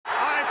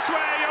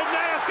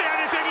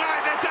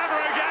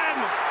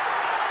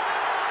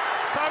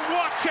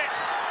Watch it.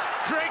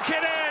 Drink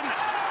it in.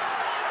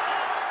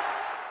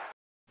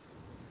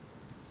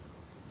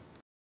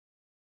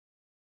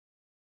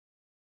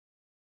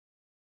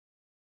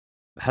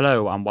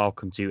 Hello and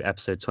welcome to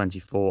episode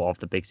 24 of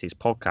the Big Six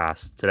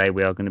Podcast. Today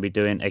we are going to be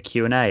doing a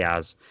Q&A,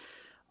 as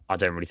I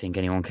don't really think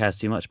anyone cares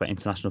too much about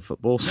international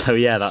football. So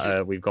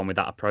we've gone with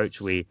that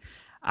approach. We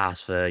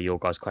asked for your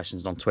guys'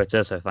 questions on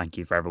Twitter, so thank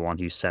you for everyone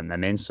who sent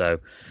them in. So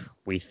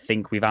we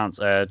think we've going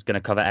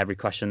to cover every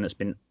question that's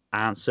been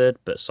answered,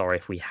 but sorry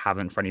if we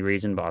haven't for any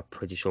reason, but I'm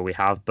pretty sure we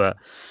have. But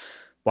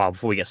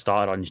before we get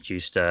started, I'll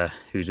introduce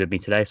who's with me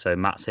today. So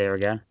Matt's here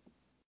again.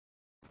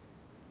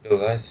 Hello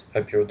guys,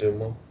 hope you're all doing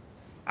well.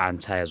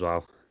 And Tay as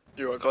well.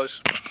 You all right,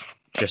 guys?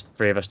 Just the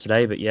three of us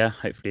today, but yeah,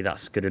 hopefully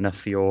that's good enough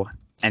for your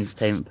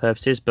entertainment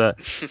purposes. But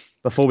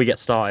before we get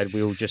started,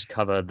 we'll just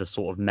cover the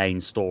sort of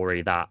main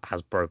story that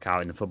has broke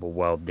out in the football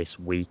world this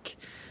week,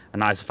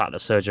 and that is the fact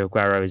that Sergio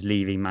Aguero is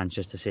leaving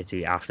Manchester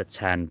City after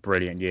 10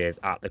 brilliant years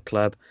at the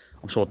club.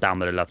 I'm sure Dan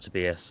would have loved to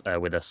be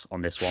with us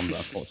on this one, but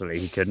unfortunately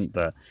he couldn't.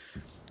 But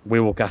we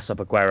will gas up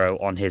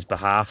Aguero on his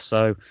behalf.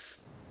 So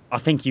I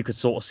think you could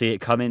sort of see it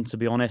coming, to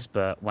be honest,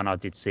 but when I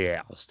did see it,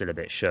 I was still a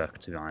bit shook,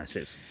 to be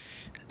honest.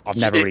 I've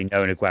never really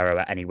known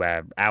Aguero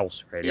anywhere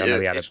else, really. Yeah, I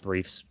know he had a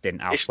brief stint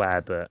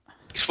elsewhere, but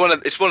it's one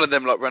of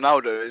them like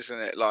Ronaldo, isn't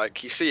it?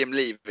 Like you see him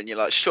leave, and you're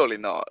like, surely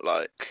not.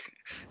 Like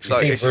it's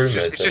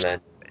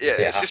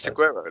just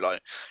Aguero.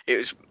 Like it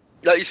was,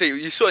 like you say,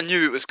 you sort of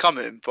knew it was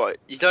coming, but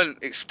you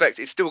don't expect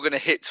it's still going to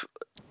hit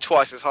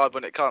twice as hard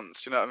when it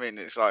comes. Do you know what I mean?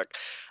 It's like,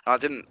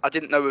 and I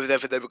didn't know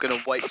whether they were going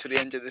to wait till the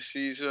end of the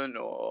season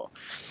or,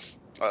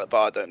 but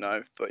I don't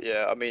know. But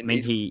yeah, I mean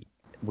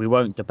we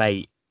won't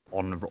debate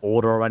on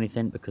order or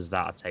anything because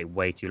that would take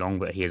way too long.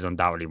 But he is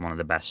undoubtedly one of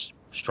the best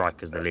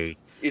strikers the league.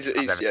 He's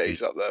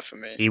up there for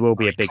me. He will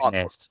be a big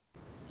miss.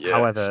 Yeah.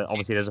 However,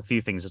 obviously, there's a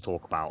few things to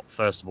talk about.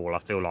 First of all, I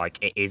feel like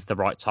it is the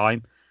right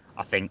time.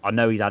 I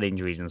know he's had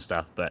injuries and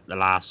stuff, but the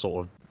last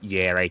sort of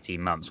year,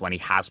 18 months when he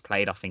has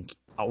played,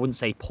 I wouldn't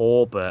say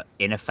poor, but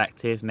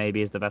ineffective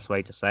maybe is the best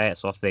way to say it.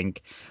 So I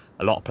think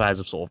a lot of players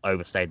have sort of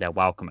overstayed their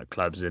welcome at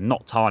clubs and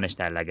not tarnished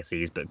their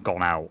legacies, but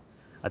gone out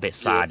a bit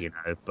sad, you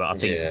know. But I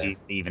think he's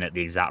even at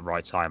the exact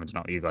right time. I don't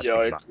know what you guys think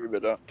about. Yeah, I agree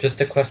with that.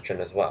 Just a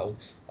question as well,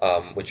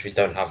 which we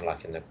don't have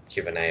like in the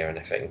Q&A or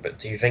anything, but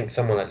do you think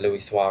someone like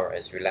Luis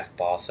Suarez, who left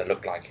Barca,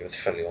 looked like he was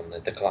fully on the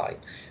decline,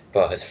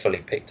 but has fully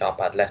picked up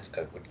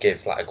Atletico, would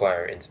give like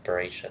Aguero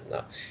inspiration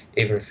that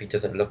even if he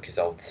doesn't look his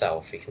old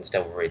self, he can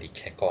still really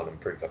kick on and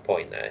prove a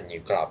point at a new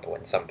club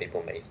when some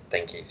people may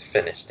think he's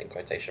finished in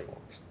quotation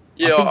marks?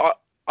 Yeah,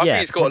 I think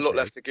he's got a lot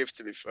left to give,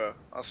 to be fair.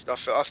 I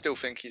still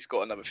think he's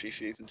got another few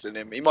seasons in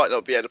him. He might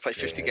not be able to play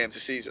 50 games a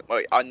season.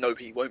 Well, I know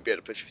he won't be able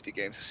to play 50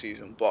 games a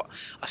season, but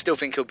I still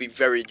think he'll be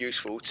very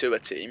useful to a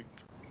team.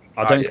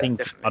 I don't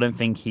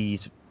think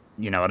he's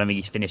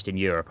finished in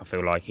Europe. I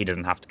feel like he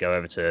doesn't have to go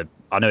over to.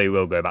 I know he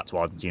will go back to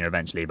Argentina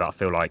eventually, but I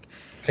feel like.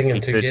 I think in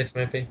 2 years,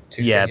 maybe.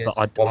 3 years.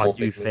 But I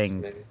do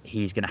think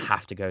he's going to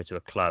have to go to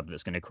a club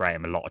that's going to create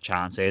him a lot of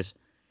chances,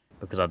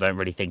 because I don't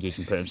really think he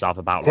can put himself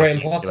about like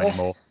he used to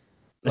anymore.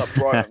 Like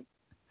Brighton.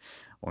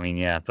 I mean,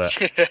 yeah, but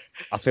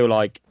I feel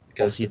like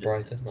obviously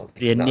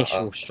the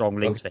initial strong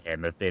links for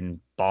him have been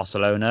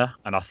Barcelona,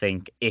 and I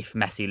think if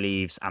Messi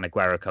leaves and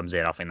Aguero comes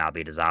in, I think that'd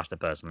be a disaster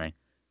personally.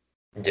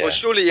 Yeah. Well,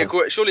 surely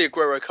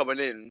Aguero coming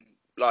in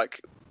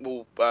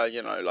will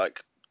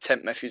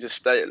tempt Messi to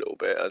stay a little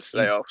bit, as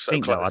they are so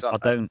close. I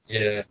don't.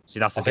 Yeah. See,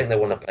 that's. I think they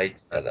want to play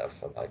together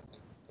for like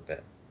a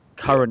bit.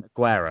 Current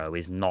Aguero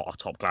is not a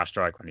top class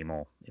striker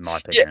anymore, in my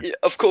opinion. Yeah,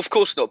 of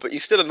course not. But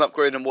he's still an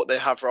upgrade on what they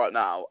have right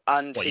now.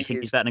 And you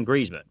think he's better than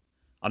Griezmann?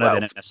 I know they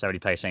don't necessarily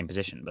play the same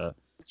position, but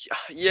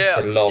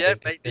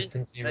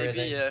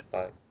maybe.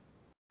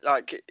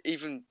 Like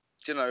even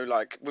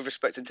with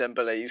respect to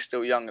Dembele, he's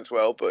still young as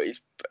well. But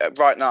he's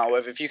right now.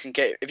 If you can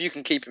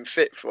keep him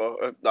fit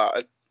for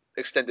an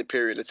extended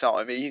period of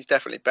time, he's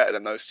definitely better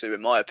than those two,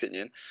 in my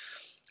opinion.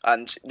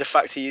 And the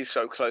fact he is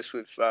so close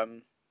with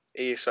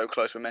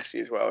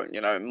Messi as well,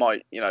 it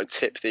might,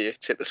 tip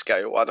the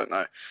scale. I don't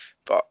know,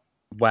 but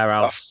where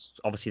else?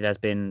 Obviously, there's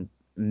been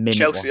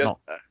Chelsea, isn't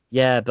there?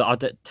 Yeah, but I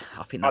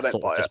think that's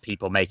sort of just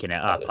people making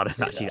it up. I haven't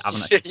actually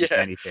seen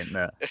anything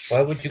that.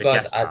 Where would you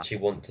guys actually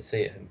want to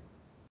see him?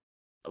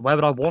 Where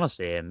would I want to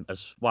see him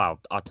as well?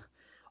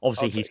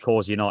 Obviously, he's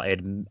caused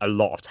United a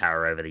lot of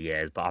terror over the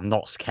years, but I'm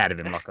not scared of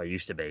him like I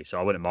used to be. So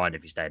I wouldn't mind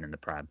if he's staying in the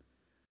Prem.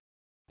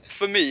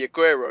 For me,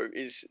 Aguero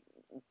is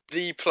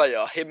the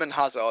player, him and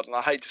Hazard, and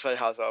I hate to say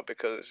Hazard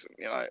because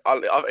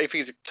I think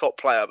he's a top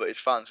player, but his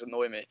fans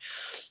annoy me.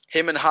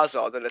 Him and Hazard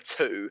are the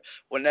two.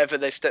 Whenever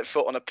they step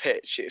foot on a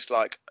pitch, it's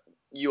like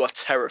you are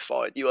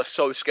terrified. You are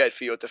so scared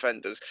for your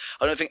defenders.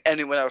 I don't think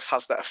anyone else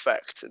has that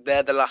effect.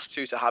 They're the last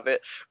two to have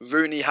it.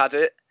 Rooney had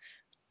it,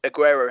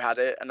 Aguero had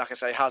it, and like I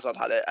say, Hazard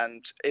had it.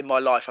 And in my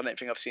life, I don't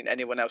think I've seen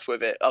anyone else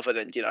with it other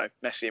than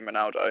Messi and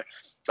Ronaldo.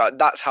 Like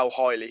that's how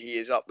highly he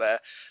is up there.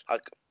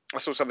 Like I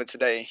saw something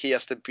today. He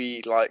has to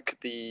be like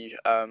the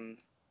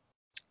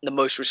the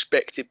most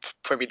respected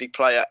Premier League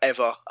player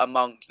ever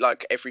among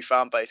like every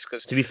fan base.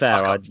 Because to be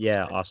fair, I could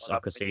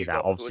see you that.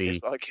 got Obviously,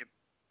 dislike him.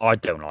 I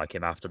don't like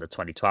him after the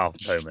 2012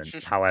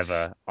 moment.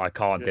 However, I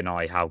can't Yeah.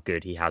 deny how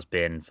good he has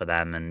been for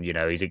them, and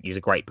he's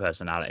a great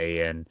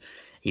personality, and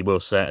he will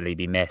certainly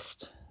be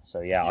missed. So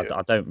yeah.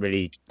 I don't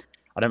really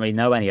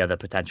know any other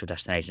potential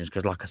destinations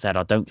because, like I said,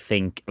 I don't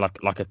think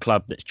like a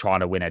club that's trying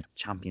to win a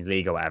Champions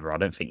League or whatever. I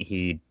don't think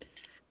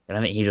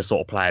he's a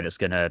sort of player that's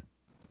gonna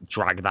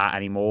drag that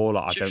anymore.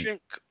 Like, Do you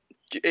think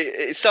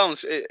it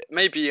sounds?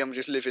 Maybe I'm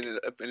just living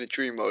in a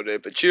dream world here,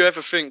 but do you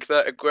ever think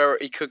that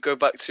Aguero he could go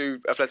back to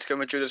Atletico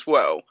Madrid as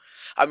well?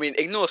 I mean,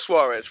 ignore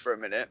Suarez for a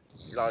minute.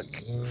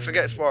 Like,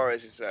 forget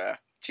Suarez is there.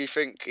 Do you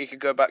think he could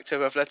go back to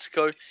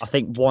Atletico? I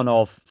think one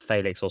of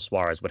Felix or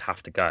Suarez would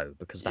have to go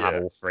because to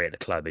have all three at the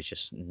club is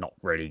just not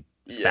really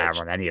fair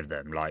on any of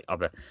them. Like,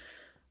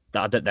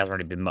 there's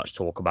already been much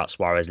talk about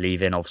Suarez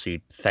leaving.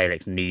 Obviously,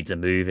 Felix needs a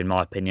move, in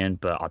my opinion,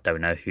 but I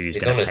don't know who's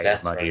going to pay the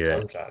money.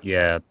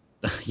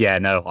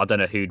 I don't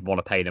know who'd want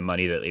to pay the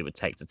money that it would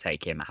take to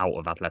take him out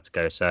of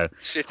Atletico. So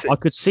City. I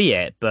could see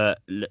it, but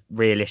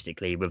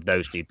realistically, with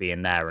those two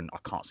being there, and I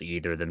can't see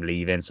either of them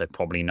leaving, so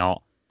probably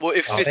not. Well,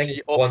 if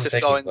City opt to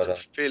sign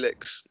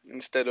Felix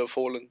instead of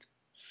Haaland,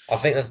 I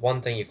think there's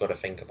one thing you've got to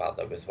think about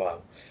though as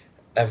well.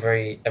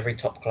 Every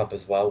top club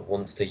as well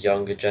wants the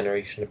younger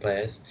generation of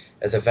players.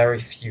 There's a very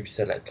few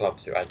select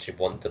clubs who actually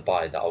want to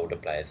buy the older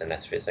players,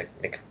 unless it's an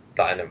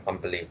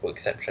unbelievable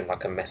exception,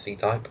 like a Messi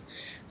type.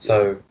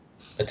 So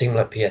a team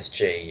like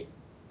PSG,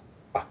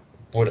 I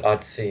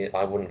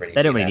wouldn't really.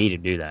 They don't really need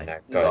him, do they?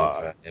 Going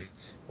for him.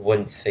 I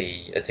wouldn't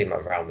see a team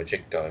like Real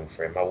Madrid going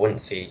for him. I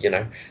wouldn't see,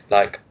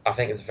 I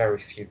think there's very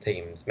few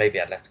teams. Maybe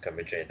Atletico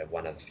Madrid are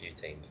one of the few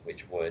teams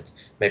which would.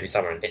 Maybe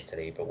somewhere in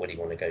Italy, but would he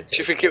want to go to? Do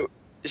you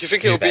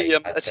think it'll be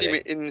a team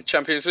in the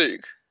Champions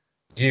League?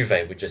 Juve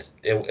would just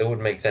it would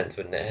make sense,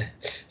 wouldn't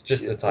it?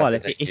 Just the type. Well,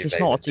 if it's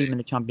not a team in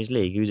the Champions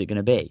League, who's it going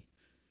to be?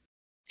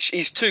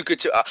 He's too good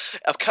to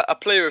a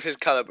player of his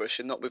caliber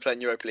should not be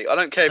playing Europa League. I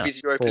don't care if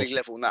he's Europa League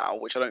level now,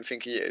 which I don't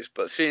think he is,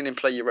 but seeing him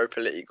play Europa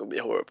League would be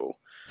horrible.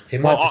 He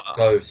might just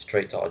go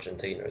straight to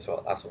Argentina as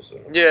well. That's also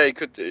he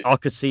could do. I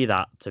could see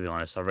that, to be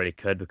honest. I really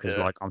could because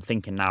I'm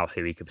thinking now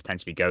who he could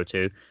potentially go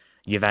to.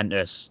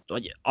 Juventus.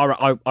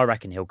 I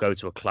reckon he'll go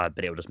to a club,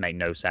 but it will just make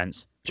no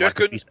sense.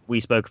 We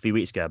spoke a few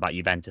weeks ago about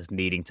Juventus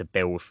needing to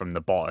build from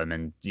the bottom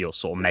and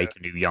sort of make a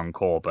new young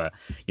core. But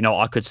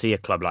I could see a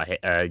club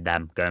like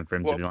them going for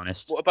him. To be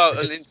honest. What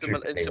about Inter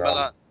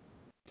Milan?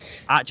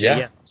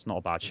 Actually, it's not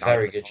a bad shout.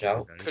 Very good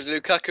shout. Because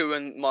Lukaku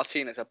and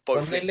Martinez are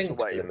both linked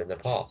away. Them in the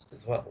past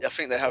as well. Yeah, I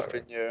think they have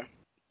been. Yeah.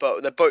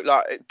 But they're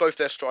both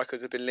their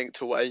strikers have been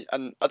linked away,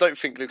 and I don't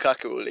think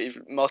Lukaku will leave.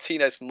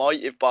 Martinez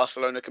might if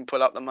Barcelona can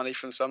pull out the money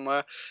from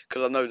somewhere,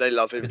 because I know they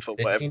love him for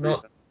whatever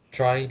reason.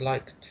 Try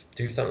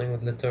do something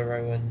with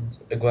Lautaro and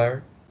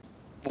Aguero.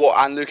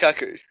 What, and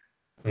Lukaku?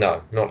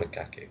 No, not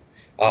Lukaku.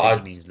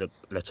 It means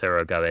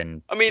Lautaro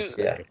going. I mean,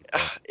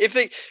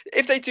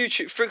 if they do,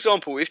 for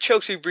example, if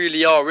Chelsea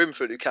really are in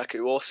for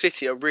Lukaku or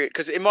City are really,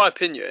 because in my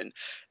opinion,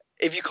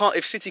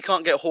 if City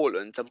can't get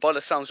Haaland, and by the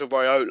sounds of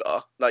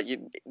Raiola,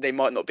 they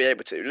might not be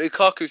able to.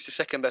 Lukaku's the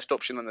second best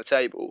option on the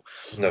table.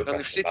 No,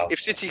 and if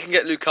City can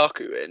get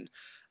Lukaku in,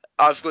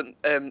 I've got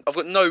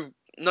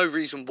no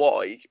reason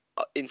why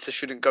Inter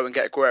shouldn't go and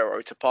get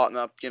Aguero to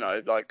partner.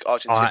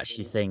 Argentina.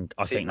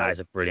 I think that is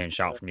a brilliant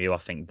shout from you. I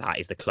think that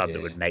is the club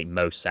that would make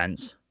most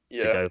sense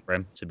to go for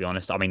him. To be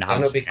honest, I mean, I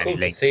haven't seen any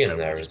links, to see him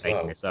there as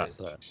well.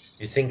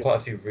 You've seen quite a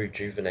few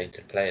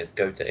rejuvenated players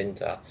go to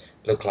Inter,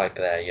 look like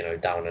they're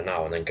down and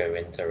out, and then go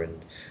Inter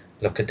and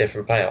look a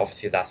different player.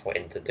 Obviously, that's what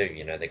Inter do.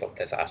 They got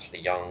players like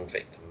Ashley Young,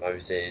 Victor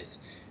Moses,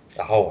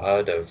 a whole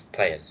herd of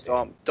players.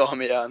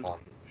 Darmian.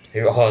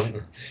 Who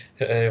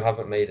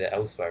haven't made it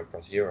elsewhere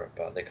across Europe,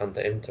 but they come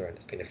to Inter and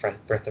it's been a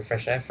breath of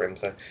fresh air for him.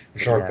 So I'm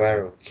sure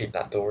Aguero will keep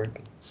that door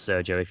open.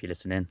 Sergio, if you're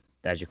listening,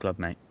 there's your club,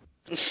 mate.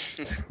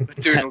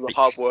 Doing all the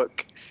hard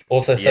work.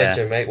 Also,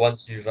 Sergio, mate,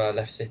 once you've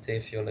left City,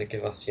 if you want to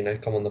give us,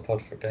 come on the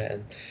pod for a bit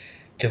and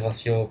give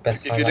us your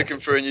best. If you're looking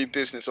for a new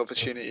business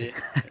opportunity,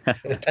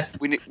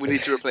 we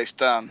need to replace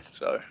Dan.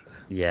 So.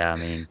 Yeah, I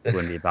mean,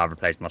 wouldn't be a bad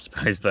replacement, I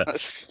suppose.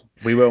 But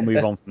we will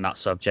move on from that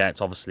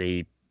subject.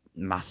 Obviously,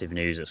 massive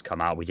news that's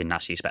come out. We didn't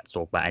actually expect to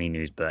talk about any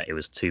news, but it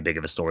was too big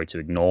of a story to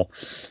ignore.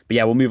 But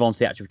yeah, we'll move on to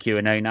the actual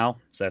Q&A now.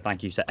 So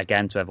thank you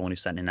again to everyone who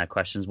sent in their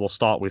questions. We'll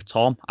start with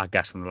Tom, our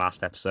guest from the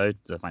last episode.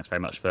 So thanks very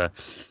much for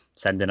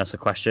sending us a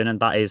question. And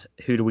that is,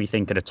 who do we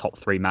think are the top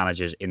 3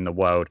 managers in the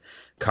world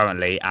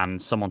currently?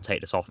 And someone take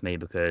this off me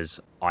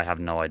because I have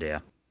no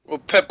idea. Well,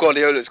 Pep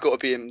Guardiola's got to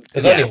be in.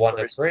 There's only one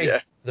of 3.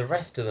 Yeah. The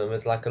rest of them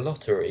is like a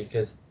lottery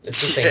because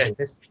it's just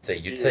inconsistency.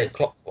 You'd say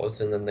Klopp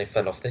was, and then they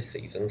fell off this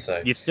season.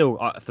 So you've still,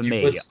 for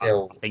me,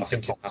 I think the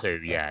top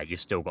 2. Yeah, you've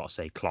still got to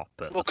say Klopp.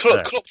 But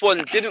Klopp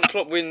won. Didn't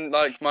Klopp win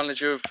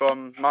manager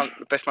from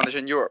best manager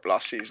in Europe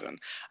last season?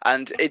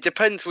 And it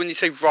depends when you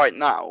say right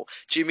now.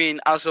 Do you mean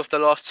as of the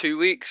last 2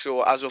 weeks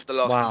or as of the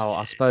last? Well,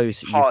 I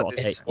suppose you've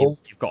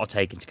got to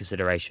take into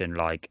consideration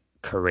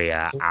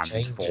career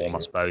and form. I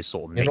suppose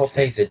sort of. You're not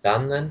phased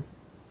Dan then.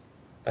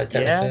 Like,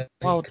 technically,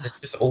 well, because it's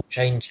just all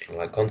changing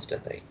like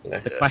constantly.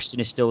 The question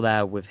is still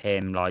there with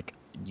him. Like,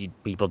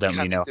 people don't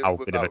really know how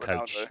good of a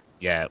coach. Ronaldo?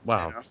 Yeah,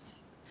 well, Yeah.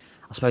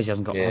 I suppose he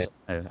hasn't got. I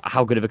don't know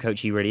how good of a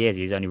coach he really is.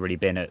 He's only really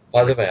been at.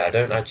 By the way, I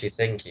don't actually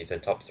think he's a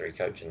top 3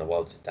 coach in the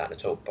world, Zidane,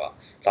 at all. But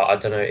like, I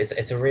don't know.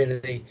 It's a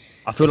really.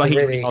 I feel like it's a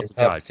he's really really hard to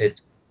judge.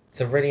 interpreted. It's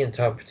a really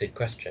interpreted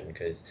question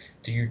because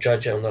do you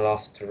judge it on the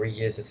last 3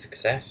 years of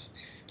success?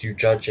 Do you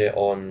judge it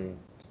on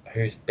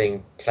who's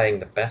been playing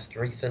the best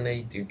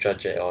recently? Do you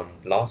judge it on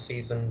last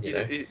season?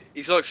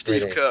 He's like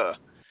Steve Really? Kerr.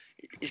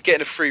 He's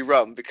getting a free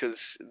run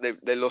because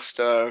they lost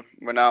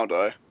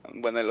Ronaldo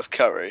and when they lost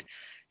Curry.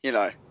 You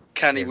know,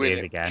 can he Here he win is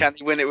it? again. Can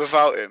he win it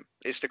without him?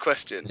 It's the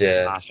question.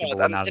 Yeah. Basketball And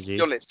to analogy.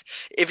 be honest,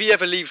 if he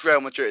ever leaves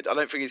Real Madrid, I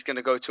don't think he's going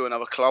to go to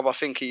another club. I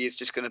think he is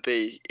just going to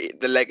be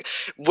the leg.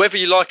 Whether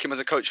you like him as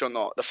a coach or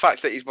not, the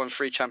fact that he's won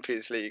 3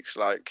 Champions Leagues,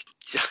 like,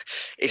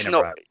 it's In a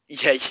not. row.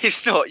 Yeah,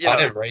 it's not. You I know,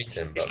 didn't rate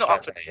him. it's but not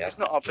up. fair play, It's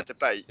not up for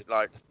debate.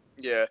 Like,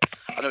 yeah,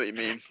 I know what you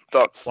mean,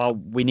 but Well,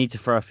 we need to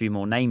throw a few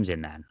more names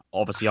in then.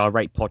 Obviously, I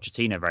rate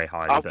Pochettino very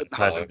highly, I but wouldn't the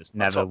have person him. that's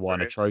That's never up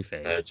won a there. trophy.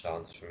 No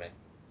chance for me.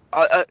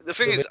 The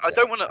thing is, I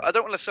don't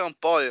want to sound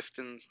biased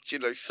and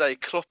say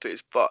Klopp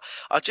is, but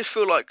I just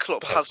feel like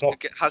Klopp No, has Klopp's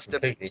to.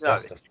 completely You know,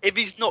 justified. if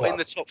he's not in Well-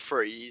 the top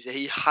 3,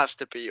 he has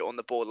to be on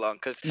the borderline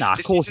because Nah, of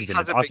this course season he's in.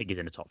 hasn't I been think he's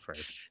in the top 3.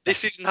 this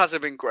season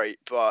hasn't been great,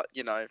 but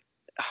Over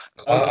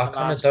I the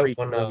kind of last don't 3-4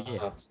 want to.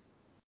 years.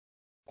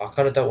 I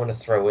kind of don't want to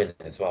throw in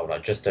as well,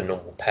 like just a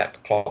normal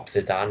Pep, Klopp,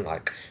 Zidane.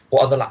 Like,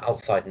 what other like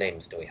outside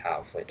names do we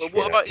have? Which well, you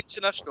what know, about people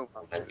international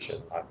mention?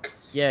 managers? Like,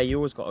 Yeah, you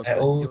always got to. they're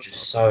all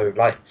just so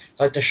like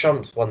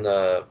Deschamps won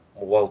the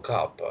World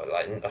Cup, but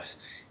like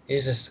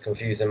he's just a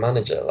confusing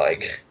manager.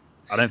 Like,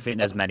 I don't think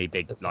there's many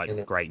big, That's, like, you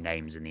know. great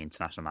names in the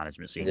international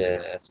management scene.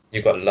 yeah,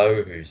 you've got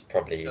Lowe, who's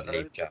probably Yeah,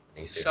 leave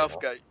Germany soon enough.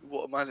 Southgate,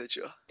 what a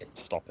manager!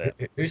 Stop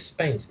it. Who's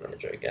Spain's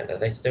manager again? Have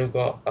they still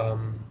got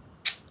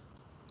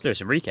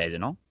Luis Enrique, is it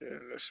not? Yeah,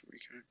 listen, we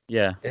can.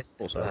 Yeah, It's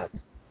also. mad.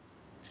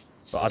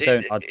 But I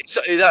don't.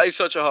 That is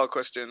such a hard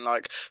question.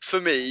 Like for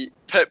me,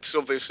 Pep's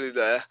obviously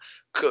there,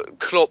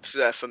 Klopp's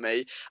there for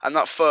me, and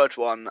that third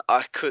one,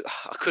 I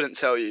couldn't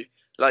tell you.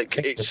 Like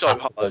I think it's the so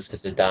path hard. goes to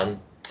Zidane,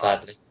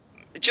 sadly.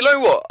 Do you know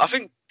what? I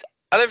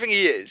don't think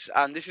he is,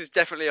 and this is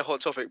definitely a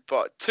hot topic.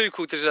 But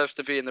Tuchel deserves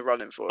to be in the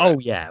running for it. Oh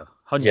yeah,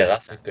 100%. Yeah,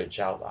 that's a good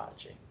shout, that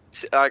actually.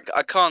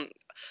 I can't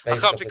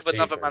Based off think of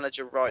another achievement.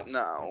 manager right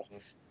now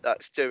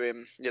that's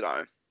doing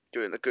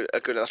a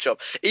good enough job.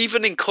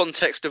 Even in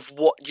context of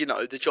what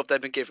the job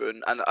they've been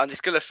given, and it's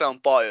going to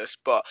sound biased,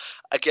 but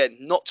again,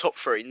 not top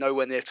 3,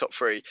 nowhere near top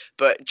 3.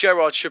 But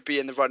Gerrard should be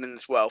in the running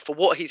as well for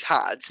what he's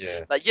had.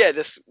 Yeah. Like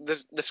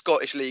the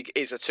Scottish League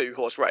is a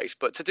 2-horse race,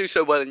 but to do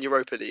so well in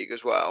Europa League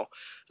as well,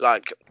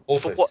 like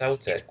Also, for what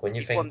Celtic, when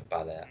you he's think won-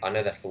 about it, I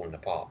know they're falling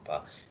apart,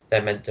 but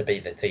they're meant to be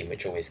the team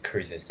which always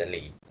cruises the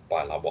league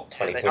by like what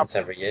 20 they points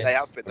have every year. they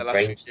have been the And last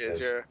few Rangers years.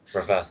 have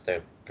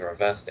Yeah.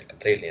 reversed it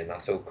completely, and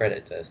that's all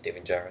credit to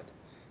Steven Gerrard.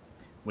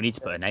 We need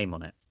to put a name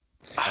on it.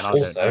 And I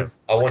Also,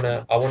 don't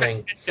know. I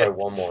wanna throw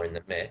one more in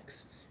the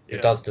mix. Who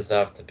Yeah. does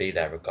deserve to be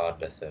there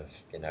regardless of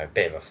a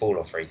bit of a fall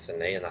off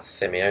recently, and that's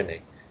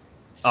Simeone.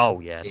 Oh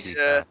yeah, to be He's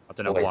fair. I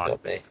don't know always why I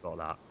got me. forgot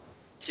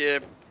that. Yeah,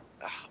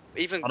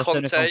 even I just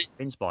don't know if I'm Conte.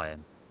 convinced by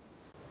him.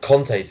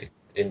 Conte's an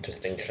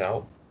interesting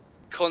shout.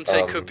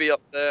 Conte could Um, be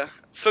up there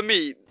for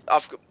me.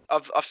 I've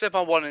said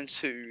my 1 and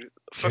 2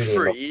 for Julian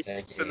 3.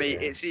 Lopetegui, For me, yeah.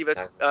 it's either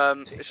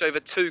Ancelotti. it's over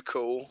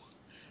Tuchel, What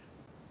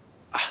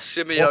about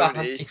Simeone,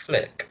 Hansi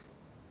Flick?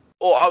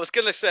 or I was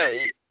gonna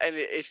say, and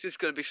it's just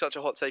gonna be such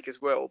a hot take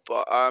as well,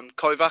 but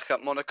Kovac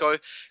at Monaco,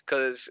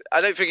 because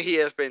I don't think he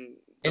has been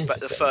the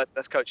Interesting. third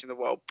best coach in the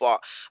world, but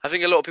I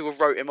think a lot of people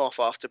wrote him off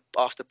after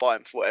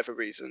Bayern for whatever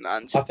reason,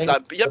 and I think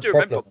but you have the to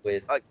remember, problem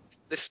with like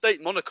the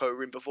state Monaco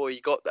were in before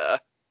he got there.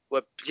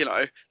 Where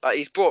like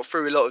he's brought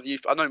through a lot of youth.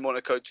 I know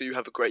Monaco do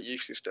have a great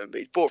youth system, but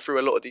he's brought through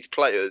a lot of these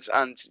players,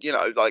 and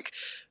like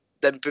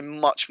they've been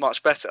much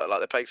better. Like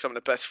they're playing some of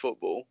the best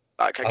football.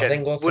 Like I again,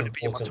 think what's wouldn't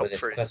be in my important top with this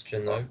 3.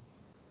 question, though.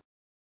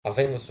 I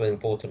think what's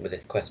important with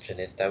this question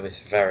is though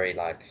it's very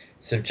like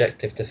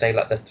subjective to say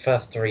like the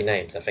first 3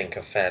 names I think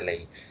are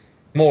fairly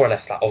more or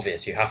less like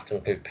obvious. You have to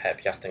include Pep,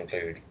 you have to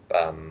include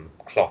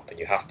Klopp, and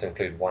you have to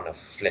include one of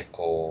Flick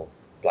or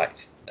like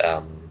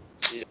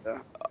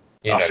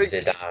Yeah. I think-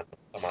 Zidane,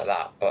 something like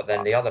that. But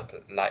then the other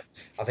like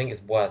I think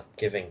it's worth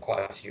giving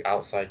quite a few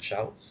outside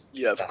shouts.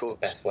 Yeah, of That's course. the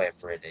best way of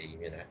really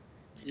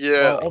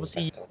Yeah. Well,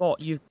 obviously,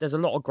 there's a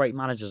lot of great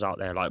managers out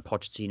there like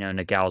Pochettino and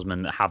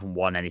Nagelsmann that haven't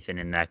won anything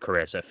in their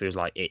career, so it feels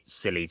like it's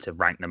silly to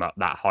rank them up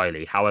that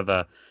highly.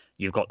 However,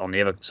 you've got on the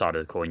other side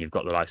of the coin, you've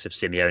got the likes of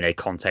Simeone,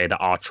 Conte that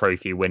are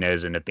trophy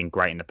winners and have been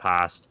great in the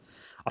past.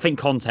 I think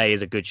Conte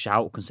is a good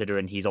shout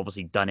considering he's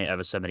obviously done it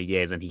over so many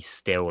years and he's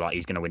still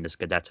he's going to win the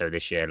Scudetto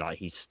this year. Like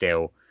he's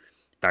still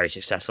very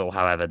successful.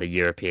 However, the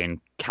European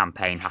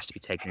campaign has to be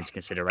taken into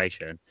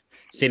consideration.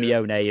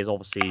 Simeone is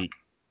obviously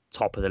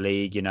top of the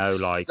league,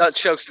 like That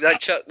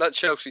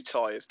Chelsea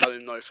tie has done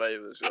him no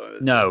favours. Right?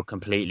 no,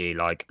 completely.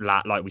 Like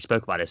we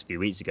spoke about this a few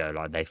weeks ago.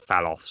 Like they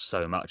fell off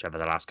so much over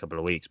the last couple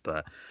of weeks,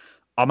 but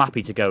I'm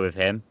happy to go with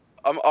him.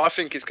 I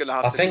think it's going to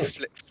have to be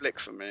Flick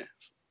for me.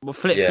 Well,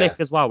 Flick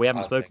as well. We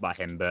haven't spoken about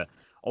him, but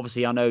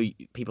obviously I know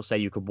people say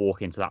you could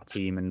walk into that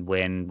team and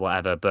win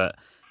whatever, but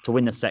to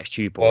win the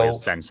sextuple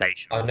is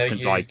sensational. I know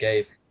you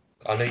gave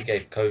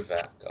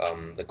Kovac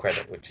the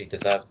credit which he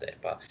deserved it,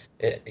 but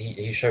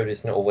he showed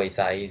it's not always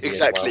that easy.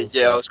 Exactly. As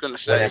well, yeah, I was going to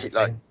say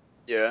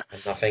yeah.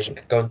 And I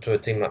think going to a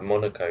team like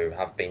Monaco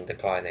have been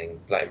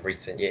declining like in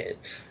recent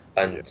years.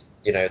 And,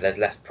 there's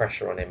less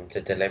pressure on him to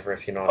deliver,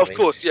 if you know what I mean. Of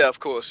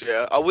course,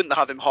 yeah. I wouldn't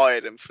have him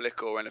hired in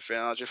Flick or anything.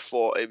 I just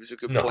thought it was a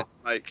good point to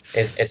make.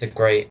 It's a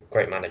great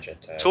manager.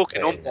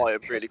 Talking on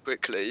Bayern really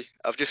quickly,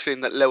 I've just seen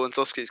that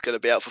Lewandowski is going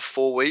to be out for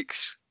 4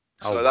 weeks.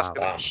 So that's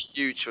going to be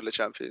huge for the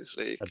Champions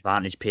League.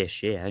 Advantage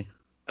PSG, eh?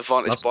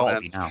 Advantage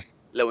Bayern. Now.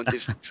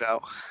 Lewandowski's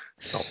out.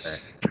 Stop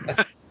it.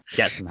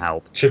 Get some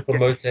help.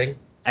 Triple-moting.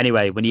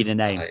 Anyway, we need a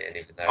name.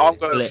 I'm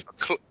going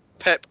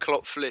Pep,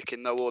 Klopp, Flick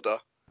in no order.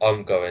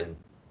 I'm going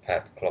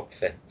Pep, Klopp,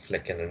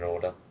 Flick in an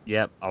order.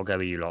 Yep, I'll go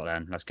with you lot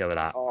then. Let's go with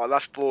that. Oh,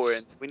 that's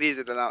boring. We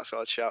needed an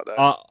outside shout there.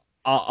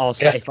 I'll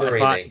say if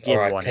I had to give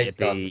right, one, it'd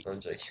be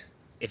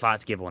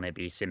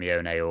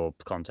Simeone or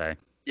Conte.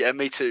 Yeah,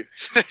 me too.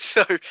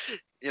 So,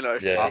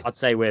 I'd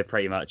say we're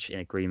pretty much in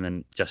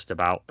agreement just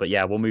about. But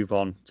yeah, we'll move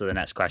on to the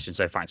next question.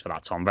 So thanks for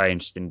that, Tom. Very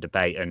interesting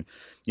debate. And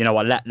you know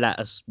what? Let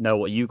us know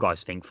what you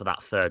guys think for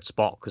that third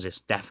spot, because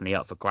it's definitely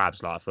up for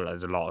grabs. Like, I feel like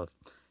there's a lot of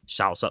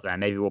shouts up there.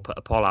 Maybe we'll put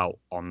a poll out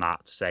on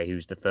that to say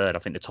who's the third. I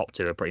think the top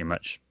two are pretty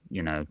much,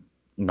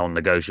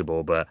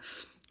 non-negotiable. But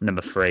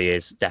number 3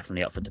 is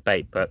definitely up for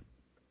debate. But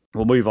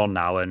we'll move on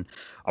now. And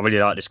I really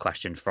like this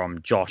question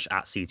from Josh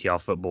at CTR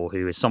Football,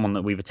 who is someone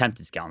that we've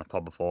attempted to get on the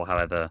pod before.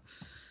 However,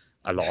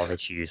 a lot of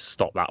issues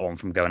stopped that one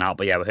from going out.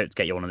 But yeah, we hope to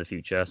get you on in the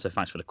future. So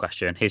thanks for the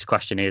question. His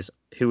question is,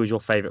 who was your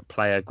favourite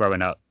player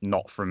growing up,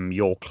 not from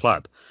your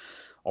club?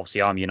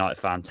 Obviously, I'm a United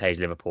fan, Tay's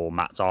Liverpool,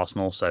 Matt's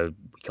Arsenal, so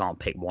we can't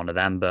pick one of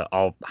them. But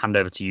I'll hand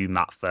over to you,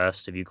 Matt,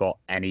 first. Have you got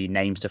any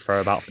names to throw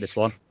about for this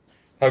one?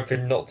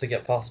 Hoping not to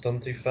get passed on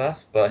too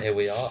fast, but here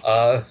we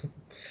are.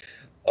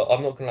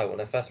 I'm not going to lie, when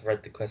I first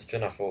read the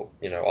question, I thought,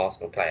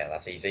 Arsenal player,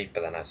 that's easy.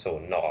 But then I saw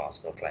not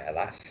Arsenal player,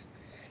 that's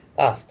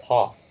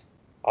tough.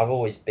 I've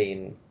always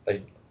been a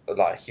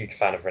huge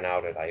fan of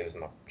Ronaldo. Like, he was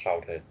my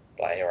childhood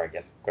hero, I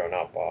guess, growing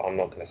up. But I'm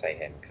not going to say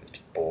him because it's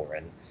just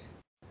boring.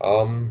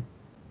 I'm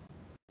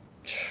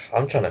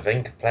trying to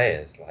think of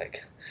players.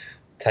 Like,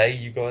 Tay,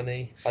 you got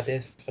any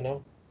ideas for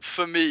now?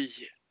 For me,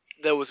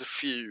 there was a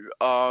few.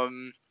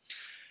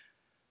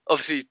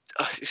 Obviously,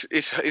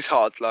 it's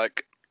hard.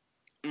 Like,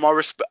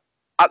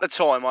 at the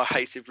time, I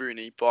hated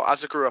Rooney, but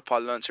as I grew up, I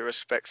learned to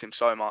respect him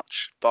so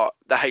much. But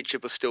the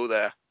hatred was still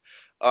there.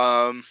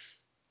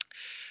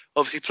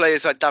 Obviously,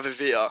 players like David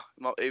Villa.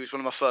 He was one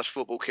of my first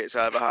football kits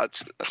I ever had.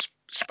 A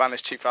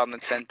Spanish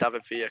 2010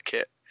 David Villa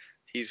kit.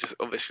 He's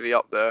obviously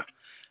up there.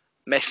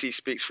 Messi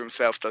speaks for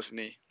himself, doesn't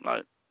he?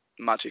 Like,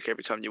 magic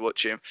every time you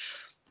watch him.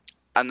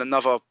 And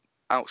another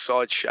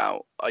outside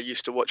shout, I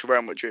used to watch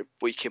Real Madrid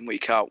week in,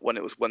 week out when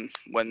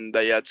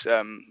they had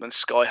when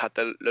Sky had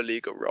the La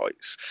Liga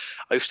rights.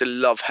 I used to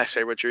love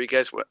Jesse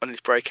Rodriguez on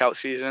his breakout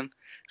season.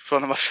 He's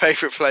one of my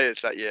favourite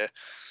players that year.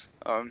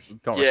 To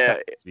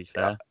be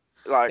fair.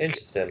 Like,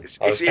 interesting.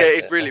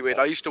 It's really weird.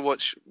 I used to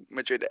watch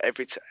Madrid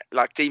every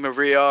like Di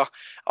Maria.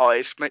 Oh,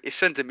 it's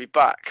sending me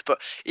back. But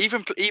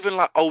even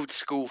like old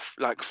school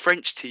like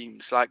French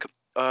teams like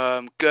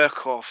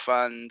Gurkov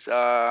and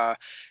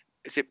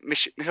is it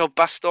Michel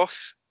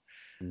Bastos?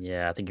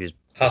 Yeah, I think he was.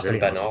 Hassan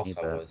Ben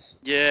Arfa was.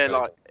 Yeah,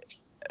 like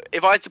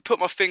if I had to put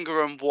my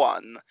finger on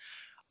one,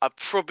 I'd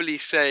probably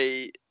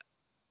say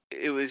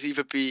it was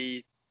either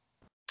be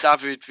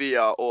David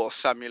Villa or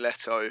Samuel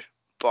Eto'o,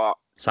 but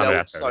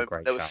there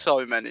were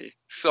so many.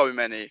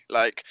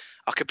 Like,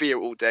 I could be here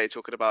all day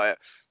talking about it.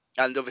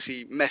 And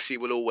obviously, Messi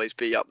will always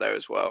be up there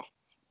as well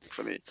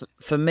for me.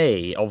 For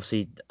me,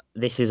 obviously,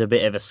 this is a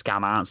bit of a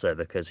scam answer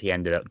because he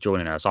ended up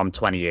joining us. I'm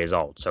 20 years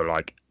old, so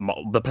like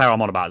the player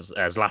I'm on about is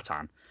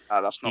Zlatan.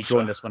 That's not he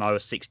joined us when I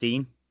was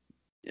 16.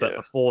 Yeah. But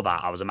before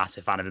that, I was a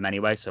massive fan of him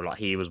anyway. So like,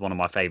 he was one of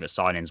my favourite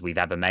signings we've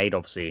ever made.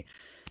 Obviously,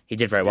 he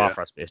did very well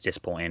for us, but it was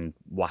disappointing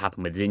what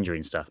happened with his injury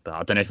and stuff. But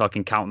I don't know if I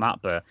can count that,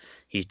 but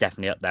he's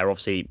definitely up there.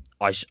 Obviously,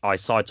 I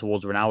side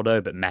towards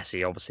Ronaldo, but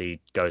Messi obviously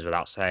goes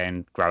without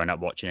saying. Growing up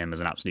watching him was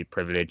an absolute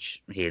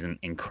privilege. He is an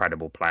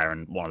incredible player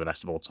and one of the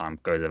best of all time,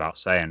 goes without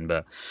saying.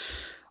 But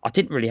I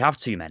didn't really have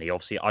too many.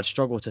 Obviously, I'd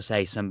struggle to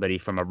say somebody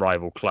from a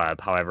rival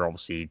club. However,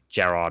 obviously,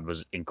 Gerrard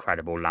was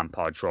incredible,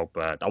 Lampard,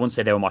 Drogba. I wouldn't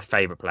say they were my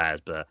favourite players,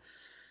 but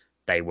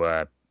they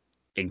were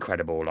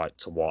incredible, like,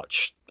 to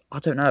watch. I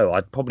don't know.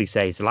 I'd probably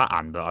say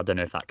Zlatan, but I don't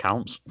know if that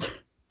counts.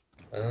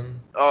 I'm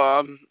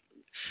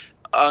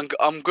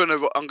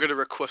gonna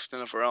request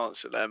another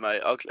answer there,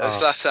 mate.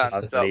 Zlatan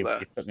out there.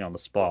 You put me on the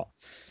spot.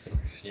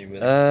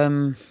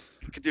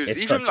 Could do this.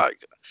 Even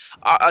like,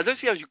 I don't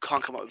see how you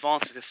can't come up with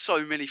answers. There's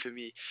so many for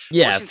me.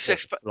 Yeah.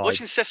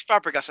 Watching Cesc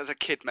Fabregas as a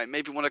kid, mate,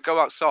 made me want to go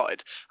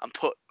outside and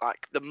put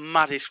like the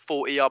maddest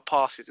 40-yard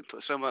passes and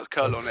put so much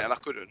curl on it, and I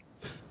couldn't.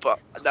 But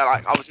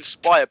like, I was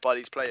inspired by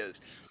these players.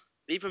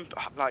 Even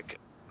like,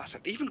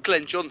 even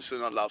Glenn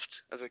Johnson I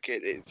loved as a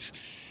kid.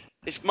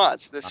 It's mad.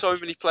 There's so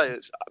many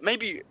players.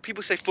 Maybe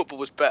people say football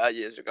was better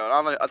years ago,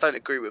 and I don't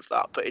agree with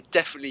that, but it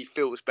definitely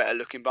feels better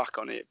looking back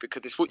on it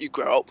because it's what you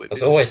grow up with.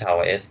 It's always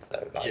how it is,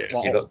 though. Like, Yeah.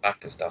 if you look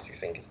back at stuff, you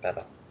think it's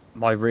better.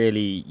 My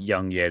really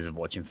young years of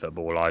watching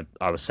football, I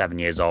was 7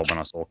 years old when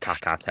I saw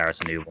Kaká tear us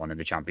a new one in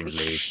the Champions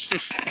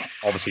League.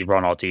 Obviously,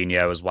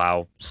 Ronaldinho as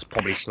well.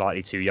 Probably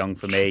slightly too young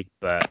for me,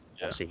 but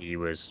obviously he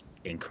was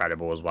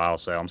incredible as well.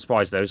 So I'm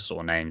surprised those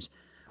sort of names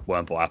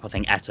weren't brought up. I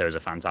think Eto'o is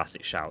a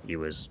fantastic shout. He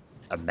was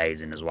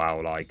amazing as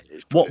well. Like,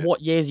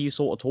 what years are you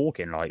sort of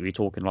talking? Like, are we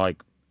talking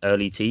like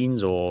early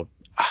teens or?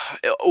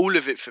 All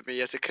of it for me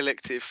as a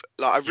collective.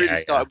 Like, I really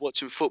started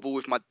watching football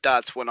with my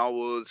dad when I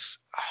was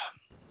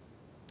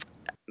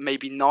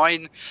maybe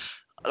 9.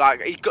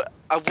 Like,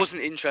 I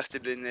wasn't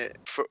interested in it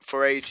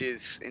for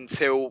ages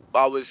until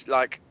I was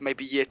like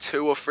maybe year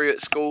 2 or 3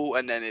 at school,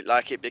 and then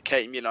it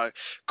became, you know,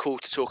 cool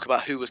to talk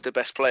about who was the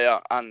best player.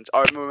 And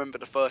I remember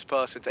the first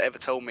person to ever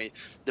tell me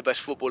the best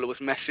footballer was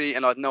Messi,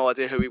 and I had no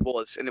idea who he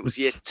was. And it was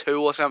year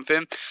 2 or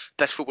something.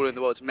 Best footballer in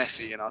the world is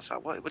Messi, and I was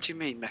like, what do you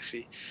mean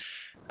Messi?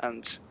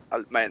 And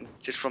man,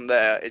 just from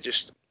there, it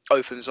just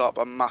opens up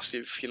a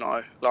massive, you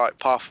know, like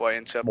pathway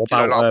into. What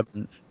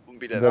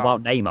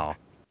about Neymar?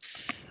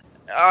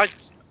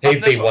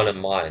 He'd be one of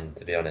mine,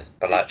 to be honest.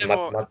 But like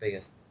my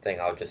biggest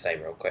thing, I'll just say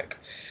real quick,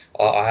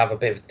 I have a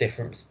bit of a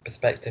different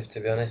perspective,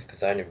 to be honest,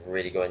 because I only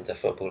really got into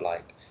football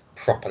like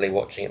properly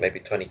watching it maybe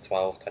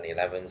 2012,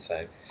 2011.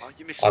 So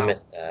I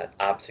missed an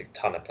absolute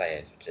ton of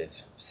players, which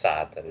is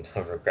sad, and I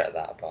regret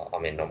that. But I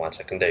mean, not much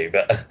I can do.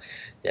 But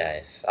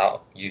yeah,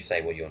 you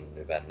say what you want to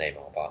do about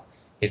Neymar, but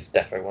he's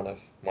definitely one of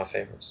my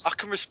favourites. I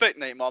can respect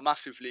Neymar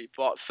massively,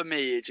 but for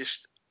me, it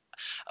just.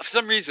 For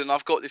some reason,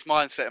 I've got this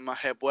mindset in my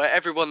head where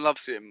everyone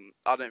loves him.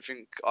 I don't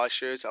think I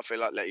should. I feel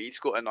like he's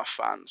got enough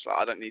fans. Like,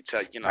 I don't need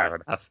to, you know.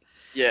 Fair enough.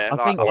 Yeah, I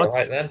think all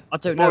right then. I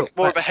don't know.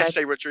 More of a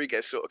Jesse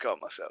Rodriguez sort of guy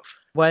myself.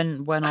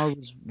 When I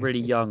was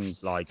really young,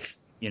 like,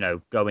 you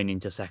know, going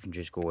into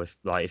secondary school,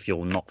 if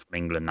you're not from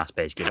England, that's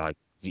basically like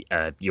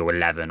you're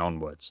 11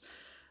 onwards.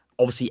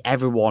 Obviously, I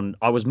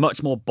was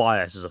much more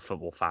biased as a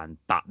football fan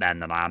back then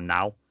than I am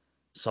now.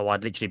 So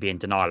I'd literally be in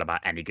denial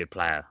about any good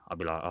player. I'd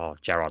be like, oh,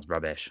 Gerrard's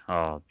rubbish.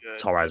 Oh,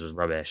 Torres was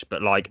rubbish.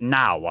 But like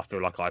now, I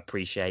feel like I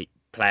appreciate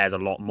players a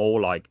lot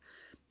more. Like,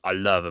 I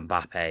love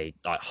Mbappe.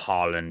 Like,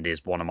 Haaland's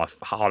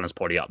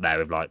probably up there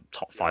with like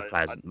top 5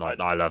 players.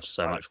 I love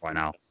so much right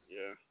now.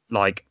 Yeah.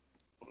 Like,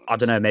 I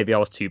don't know. Maybe I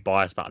was too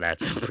biased back there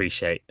to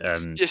appreciate.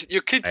 Yes,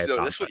 your kids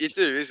though. That's what you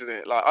do, isn't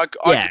it? Like,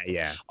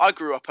 I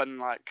grew up and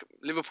like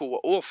Liverpool were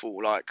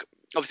awful. Like,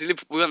 obviously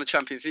Liverpool won the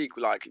Champions League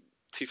like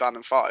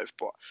 2005,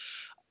 but.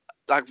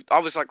 Like, I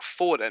was like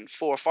 4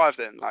 or 5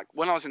 then. Like,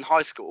 when I was in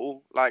high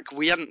school, like,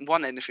 we hadn't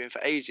won anything for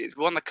ages.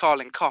 We won the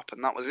Carling Cup,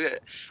 and that was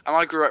it. And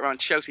I grew up around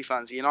Chelsea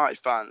fans, United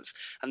fans,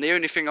 and the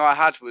only thing I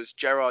had was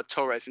Gerrard,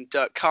 Torres, and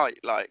Dirk Kuyt.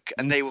 Like,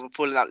 and they were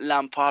pulling out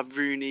Lampard,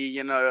 Rooney.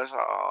 You know, I was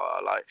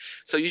like,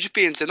 so you just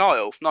be in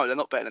denial. No, they're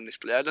not better than this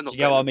player. They're not. Do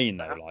you get what I mean,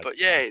 though? Like, but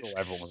yeah, I'm sure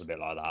everyone was a bit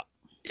like that.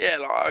 Yeah,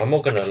 like. I'm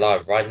not gonna lie.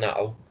 Right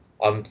now,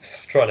 I'm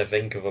trying to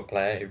think of a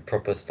player who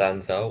proper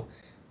stands out,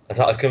 and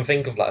I can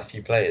think of like a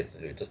few players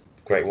who are just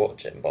great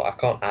watching, but I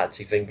can't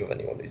actually think of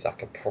anyone who's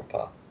like a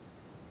properly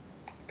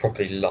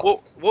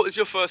lost. What was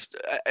your first?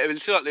 It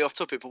was slightly off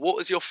topic, but what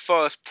was your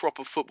first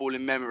proper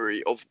footballing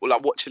memory of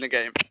like watching a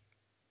game?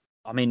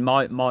 I mean,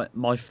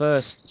 my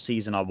first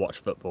season I watched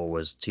football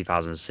was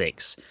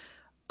 2006,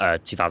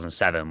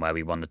 2007, where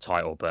we won the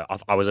title. But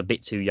I was a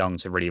bit too young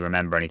to really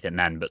remember anything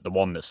then. But the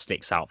one that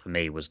sticks out for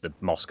me was the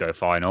Moscow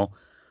final.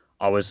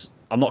 I'm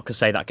not gonna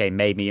say that game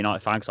made me a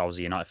United fan because I was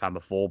a United fan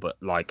before, but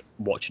like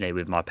watching it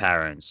with my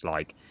parents,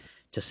 like,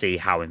 to see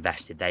how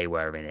invested they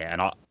were in it.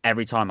 And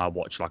every time I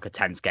watch like a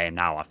tense game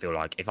now, I feel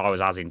like if I was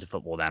as into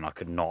football then, I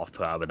could not have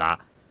put up with that.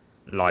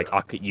 Like,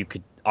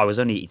 I was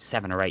only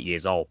 7 or 8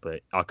 years old, but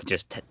I could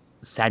just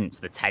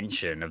sense the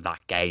tension of that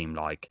game.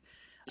 Like,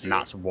 and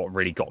that's what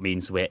really got me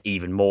into it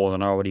even more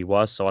than I already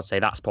was. So I'd say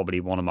that's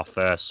probably one of my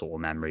first sort of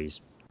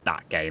memories,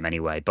 that game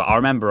anyway. But I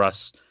remember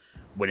us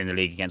winning the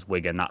league against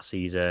Wigan that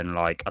season.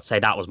 Like, I'd say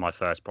that was my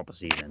first proper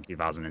season,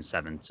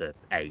 2007 to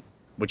 8,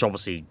 which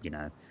obviously, you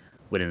know,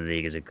 winning the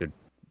league is a good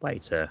way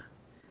to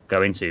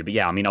go into. But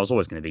yeah, I mean, I was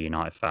always going to be a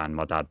United fan.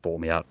 My dad brought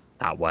me up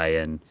that way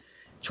and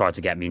tried to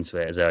get me into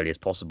it as early as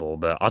possible.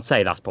 But I'd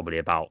say that's probably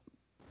about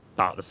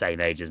the same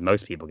age as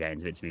most people get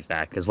into it, to be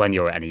fair, because when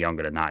you're any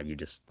younger than that, you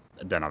just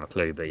don't have a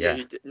clue. But yeah,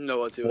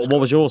 no idea. What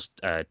was yours,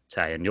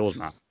 Tay, and yours,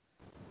 Matt?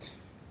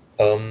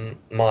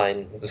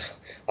 Mine,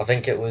 I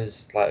think it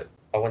was like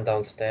I went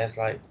downstairs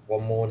like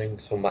one morning,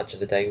 saw Match of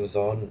the Day was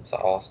on. It was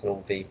like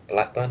Arsenal v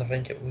Blackburn, I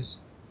think it was.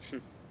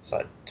 It's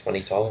like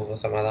 2012 or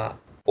something like that.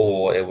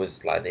 Or it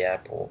was like the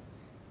airport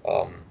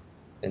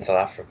in South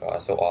Africa. I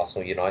saw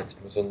Arsenal United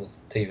was on the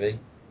TV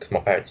because my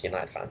parents are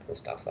United fans and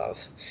stuff. That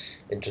was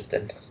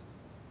interesting.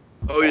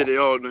 Oh yeah, they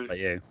are. No. Like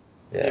you?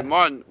 Yeah,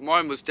 mine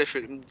was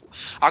different.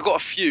 I got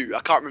a few. I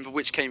can't remember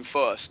which came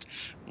first.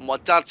 My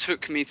dad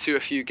took me to a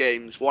few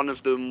games. One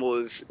of them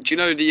was, do you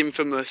know the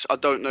infamous, I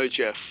don't know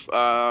Jeff,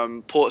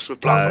 Portsmouth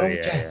Blackburn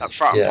yeah. at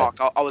Fratton Park.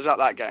 I was at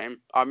that game.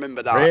 I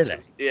remember that. Really?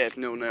 Yeah,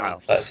 0-0.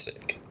 Wow. That's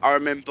sick. I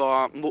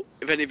remember,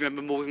 if any of you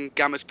remember Morgan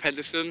Gammas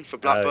Pedersen for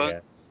Blackburn. Yeah.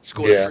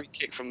 Scored a free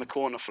kick from the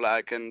corner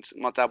flag, and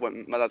my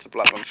dad's a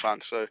Blackburn fan,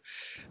 so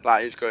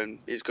like he's going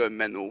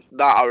mental.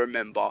 That I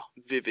remember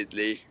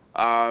vividly.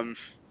 I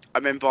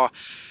remember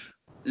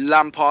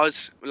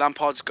Lampard's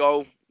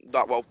goal,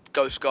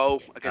 ghost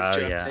goal against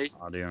Germany.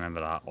 Yeah, I do remember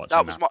that.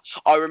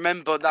 I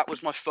remember that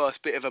was my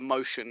first bit of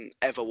emotion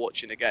ever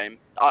watching a game.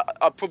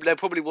 There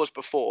probably was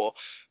before,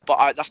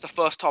 but that's the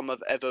first time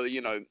I've ever,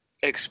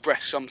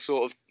 expressed some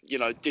sort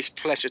of,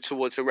 displeasure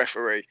towards a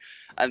referee,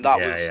 and that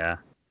was,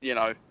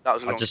 that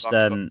was a long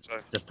time ago, so.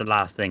 Just the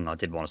last thing I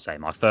did want to say.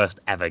 My first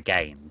ever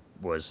game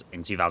was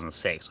in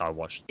 2006. I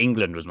watched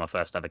England was my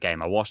first ever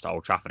game. I watched at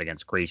Old Trafford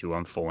against Greece. We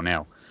won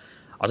 4-0.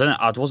 I don't know.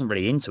 I wasn't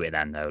really into it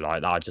then though.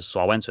 Like I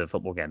went to a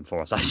football game before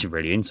I was actually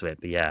really into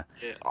it. But yeah.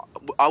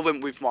 I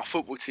went with my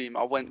football team.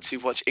 I went to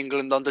watch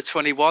England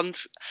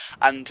under-21s,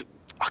 and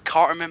I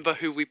can't remember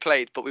who we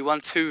played, but we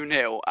won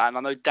 2-0, and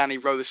I know Danny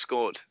Rose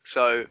scored.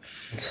 So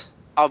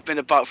I've been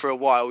about for a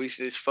while. He's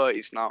in his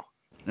 30s now.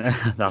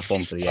 That's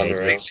one for the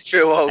ages.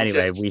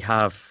 Anyway, we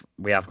have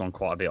gone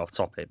quite a bit off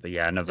topic, but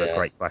yeah, another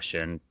great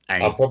question.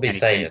 I'll probably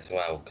say as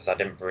well, because I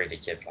didn't really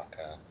give like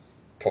a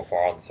proper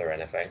answer or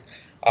anything.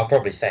 I'll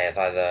probably say it's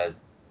either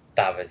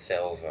David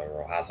Silva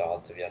or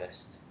Hazard, to be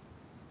honest.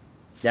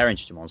 They're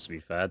interesting ones, to be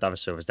fair. David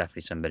Silva is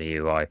definitely somebody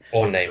who I...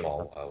 Or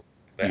Neymar.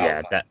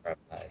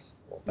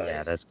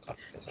 There's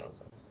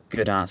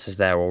good answers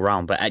there all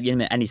round. But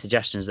any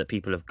suggestions that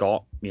people have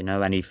got,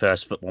 any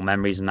first football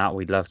memories and that,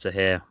 we'd love to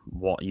hear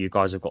what you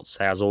guys have got to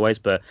say as always.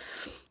 But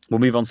we'll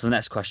move on to the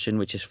next question,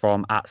 which is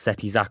from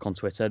 @SetiZach on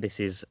Twitter. This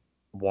is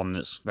one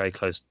that's very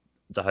close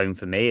to home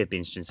for me. It'd be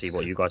interesting to see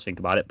what you guys think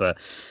about it. But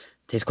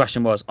his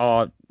question was,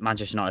 are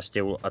Manchester United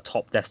still a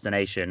top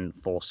destination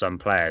for some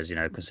players,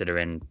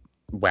 considering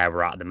where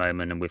we're at the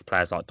moment and with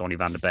players like Donny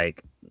van de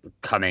Beek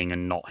coming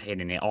and not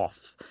hitting it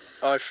off?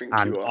 I think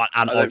you are.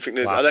 I don't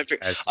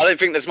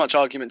think there's much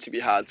argument to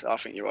be had. I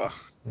think you are.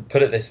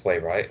 Put it this way,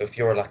 right? If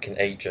you're like an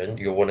agent,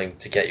 you're wanting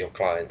to get your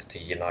clients to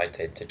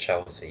United, to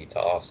Chelsea, to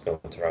Arsenal,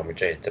 to Real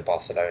Madrid, to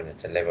Barcelona,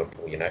 to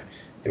Liverpool,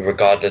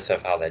 regardless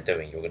of how they're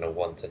doing, you're going to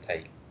want to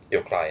take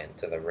your client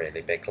to the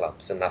really big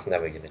clubs, and that's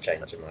never going to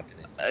change, in my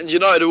opinion. And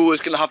United are always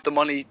going to have the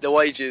money, the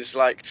wages.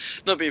 Like,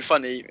 not being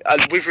funny,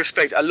 and with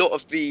respect, a lot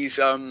of these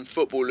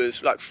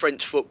footballers, like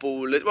French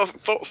footballers,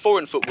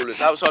 foreign footballers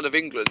outside of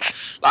England,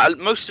 like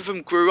most of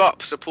them grew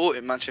up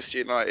supporting Manchester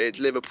United,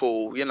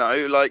 Liverpool.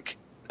 Like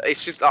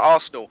it's just like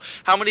Arsenal.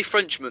 How many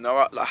French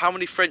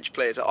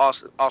players are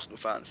Arsenal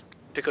fans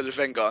because of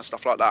Wenger and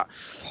stuff like that?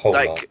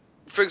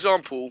 For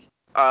example.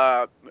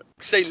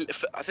 Say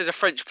if there's a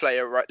French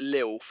player, right,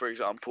 Lille, for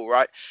example,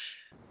 right?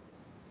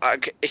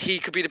 He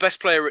could be the best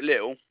player at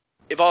Lille.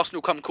 If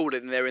Arsenal come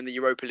calling and they're in the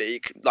Europa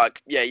League,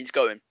 he's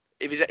going.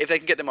 If they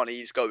can get the money,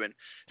 he's going.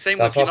 Same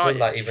with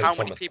United. How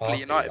many people are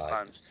United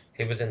fans?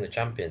 He was in the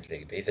Champions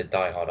League, but he's a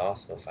diehard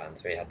Arsenal fan,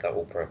 so he had that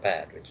all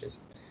prepared, which is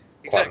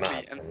quite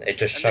mad. And it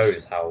just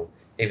shows how,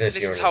 even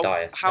if you're in a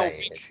dire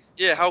state...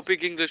 how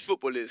big English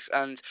football is.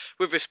 And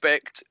with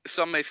respect,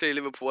 some may say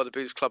Liverpool are the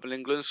biggest club in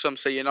England, some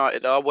say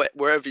United are.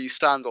 Wherever you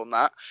stand on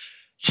that,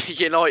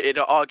 United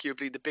are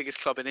arguably the biggest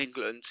club in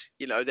England.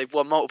 They've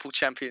won multiple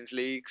Champions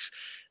Leagues.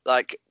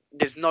 Like,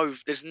 there's no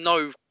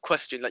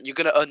question that you're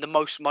going to earn the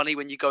most money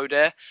when you go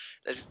there.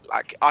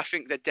 I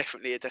think they're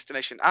definitely a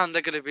destination, and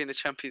they're going to be in the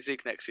Champions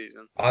League next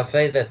season. I'd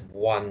say there's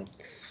one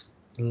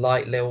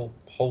slight little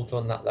halt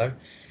on that though.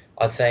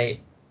 I'd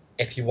say,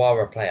 if you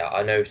are a player,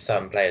 I know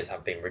certain players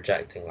have been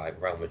rejecting like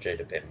Real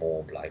Madrid a bit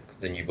more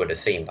than you would have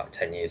seen like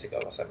 10 years ago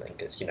or something.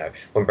 Because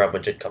when Real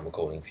Madrid come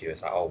calling for you,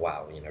 it's like, oh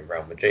wow,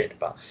 Real Madrid.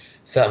 But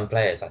certain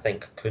players, I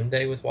think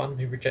Koundé was one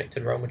who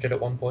rejected Real Madrid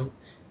at one point.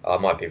 I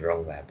might be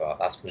wrong there, but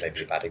that's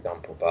maybe a bad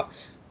example. But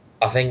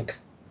I think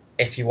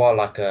if you are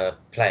like a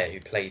player who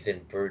plays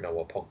in Bruno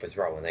or Pogba's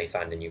role and they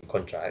signed a new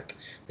contract,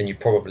 then you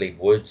probably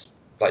would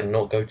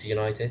not go to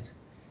United.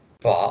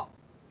 But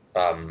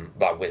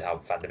with how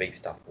Van de Beek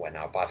stuff went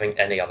out, but I think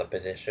any other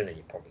position, and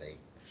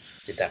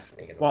you're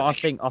definitely going to. Well,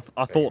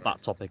 I thought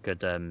that topic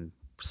could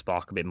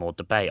spark a bit more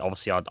debate.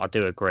 Obviously, I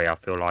do agree. I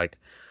feel like,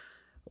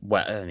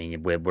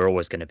 we're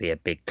always going to be a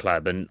big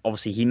club, and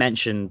obviously he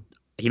mentioned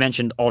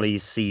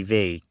Ollie's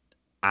CV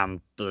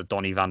and the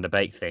Donny van de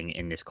Beek thing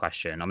in this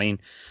question. I mean,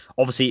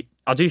 obviously,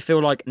 I do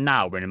feel like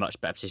now we're in a much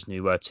better position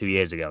than we were 2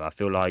 years ago. I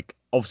feel like,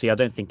 obviously, I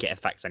don't think it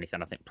affects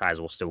anything. I think players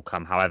will still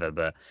come, however,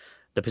 but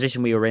the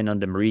position we were in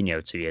under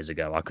Mourinho 2 years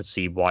ago, I could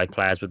see why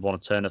players would want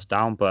to turn us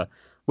down. But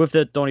with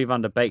the Donny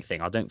van de Beek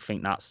thing, I don't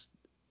think that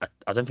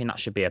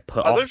should be a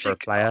put off for a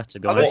player, to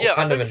be honest. What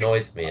kind of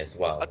annoys me as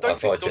well. I don't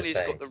think Donny's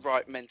got the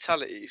right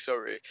mentality.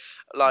 Sorry,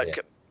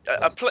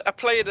 a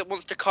player that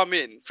wants to come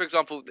in, for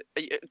example,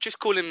 just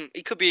call him.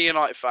 He could be a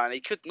United fan, he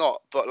could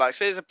not. But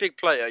say there's a big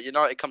player,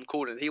 United come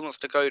calling, he wants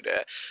to go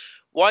there.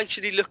 Why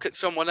should he look at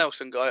someone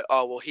else and go,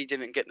 oh, well, he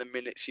didn't get the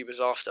minutes he was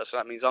after, so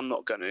that means I'm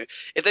not going to.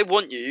 If they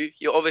want you,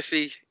 you're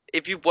obviously,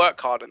 if you work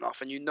hard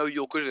enough and you know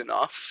you're good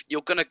enough,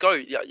 you're going to go.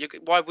 Yeah,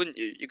 why wouldn't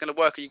you? You're going to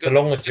work. So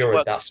long as you're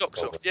work your socks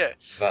adaptable off. Yeah.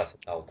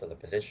 versatile to the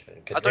position.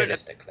 Because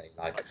realistically,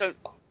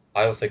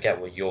 I also get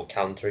what you're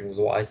countering with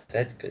what I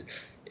said.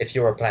 Cause if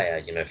you're a player,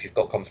 you know, if you've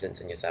got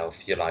confidence in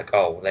yourself, you're like,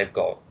 oh, they've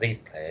got these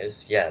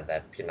players. Yeah,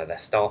 they're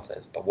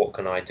starters. But what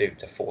can I do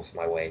to force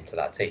my way into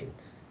that team?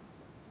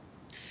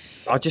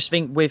 I just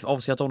think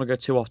obviously I don't want to go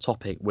too off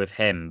topic with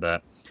him,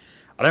 but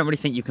I don't really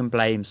think you can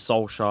blame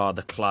Solskjaer,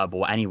 the club,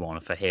 or anyone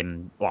for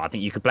him. Well, I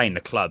think you could blame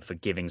the club for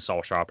giving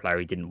Solskjaer a player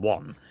he didn't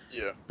want.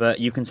 Yeah. But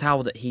you can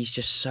tell that he's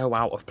just so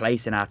out of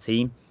place in our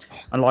team.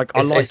 And I like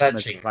him as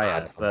a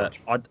player, but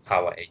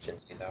power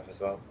agencies have as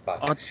well.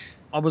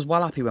 I was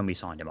well happy when we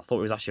signed him. I thought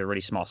it was actually a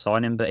really smart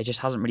signing, but it just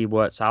hasn't really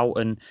worked out.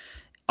 And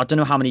I don't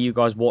know how many of you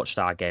guys watched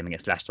our game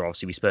against Leicester.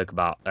 Obviously, we spoke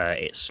about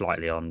it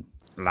slightly on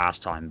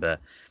last time, but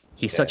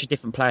he's such a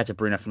different player to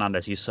Bruno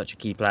Fernandes, who's such a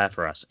key player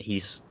for us. He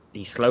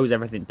slows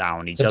everything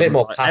down. He's a bit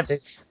more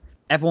passive.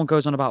 Everyone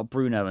goes on about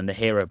Bruno and the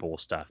hero ball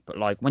stuff, but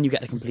like when you get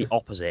the complete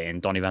opposite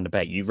in Donny van de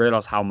Beek, you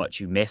realise how much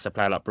you miss a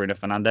player like Bruno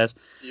Fernandes.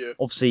 Yeah.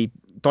 Obviously,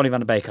 Donny van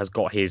de Beek has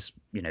got his,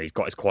 he's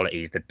got his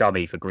qualities. The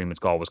dummy for Greenwood's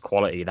goal was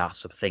quality.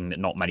 That's a thing that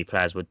not many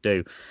players would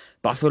do.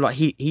 But I feel like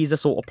he's the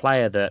sort of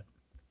player that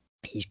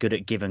he's good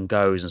at give and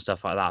goes and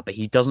stuff like that, but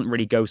he doesn't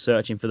really go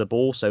searching for the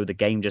ball, so the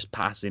game just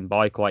passes him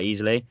by quite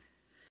easily.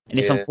 And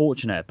it's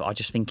unfortunate, but I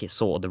just think it's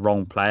sort of the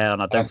wrong player,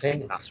 and I don't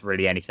think that's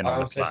really anything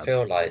on the club. I also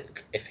feel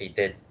like if he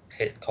did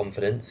hit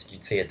confidence,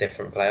 you'd see a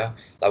different player.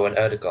 Like when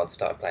Ødegaard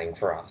started playing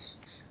for us,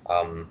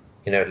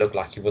 it looked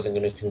like he wasn't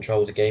going to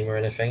control the game or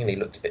anything, and he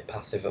looked a bit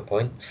passive at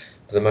points.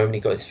 But the moment he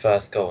got his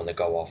first goal and the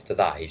goal after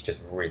that, he's just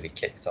really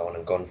kicked on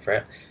and gone for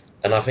it.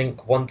 And I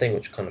think one thing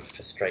which kind of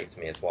frustrates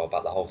me as well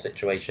about the whole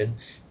situation,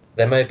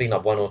 there may have been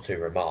like one or two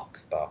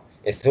remarks, but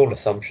it's all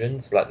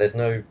assumptions. Like there's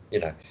no,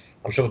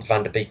 I'm sure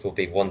Van der Beek will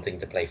be wanting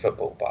to play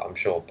football, but I'm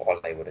sure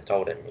Ole would have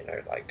told him,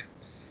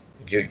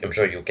 I'm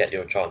sure you'll get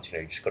your chance,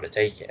 you just got to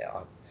take it.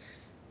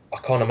 I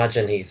can't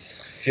imagine he's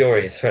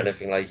furious or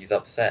anything, like he's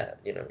upset,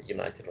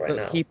 United right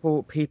now.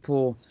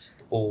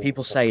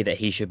 People say that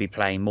he should be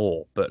playing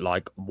more, but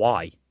like,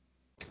 why?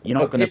 You're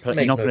not going to play.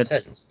 You're not going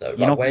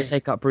to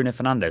take up Bruno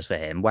Fernandes for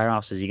him. Where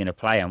else is he going to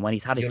play? And when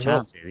he's had his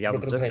chances, he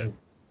hasn't took them.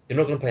 You're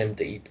not going to play him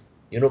deep.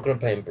 You're not going to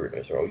play him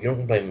Bruno's role. You're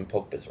not going to play him in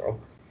Pogba's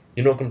role.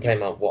 You're not going to play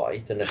him out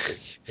wide. And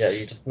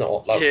you're just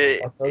not. Like,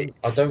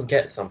 I don't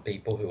get some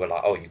people who are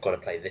like, oh, you've got to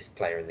play this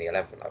player in the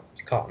 11. Like,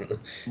 you can't.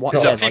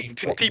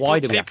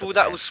 People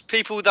that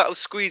will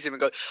squeeze him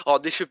and go, oh,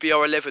 this should be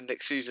our 11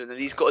 next season, and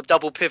he's got a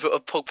double pivot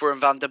of Pogba and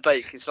Van der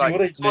Beek. It's like,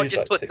 you can't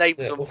just put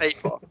names on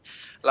paper.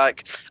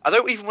 Like, I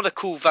don't even want to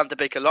call Van der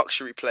Beek a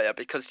luxury player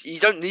because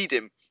you don't need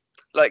him.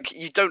 Like,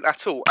 you don't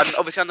at all. And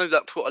obviously, I know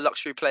that's what a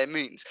luxury player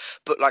means.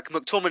 But, like,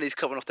 McTominay's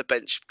coming off the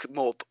bench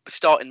more,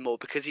 starting more,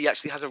 because he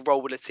actually has a role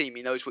with the team.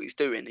 He knows what he's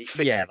doing. He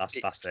fixes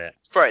that's it.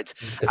 Fred.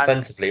 He's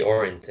defensively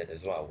oriented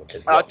as well, which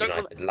is what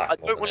United lack. I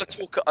don't want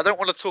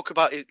to talk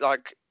about it,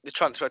 like, the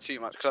transfer too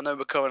much, because I know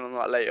we're coming on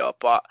that later.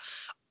 But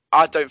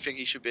I don't think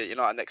he should be at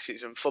United next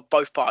season for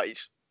both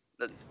parties.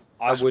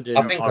 I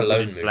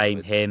wouldn't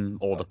blame him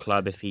or the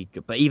club if he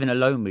could. But even a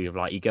loan move,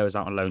 like he goes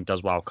out on loan,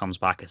 does well, comes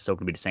back, it's still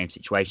going to be the same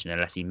situation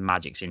unless he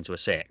magics into a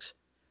 6.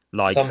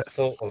 Like some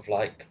sort of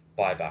like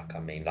buyback. I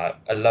mean, like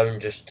a loan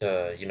just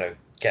to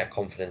get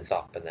confidence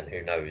up, and then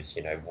who knows?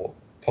 What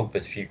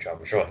Pogba's future.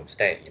 I'm sure he'll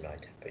stay at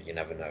United, but you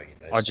never know.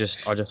 I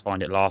just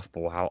find it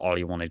laughable how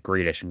Ollie wanted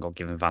Grealish and got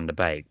given Van der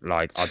Beek.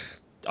 Like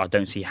I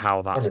don't see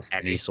how that's honestly,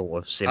 any sort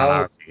of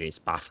similarity. It's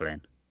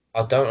baffling.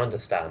 I don't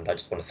understand. I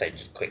just want to say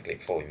just quickly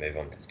before we move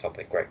on to this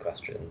topic, great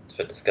question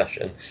for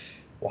discussion.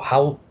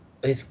 Well,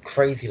 it's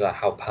crazy like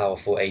how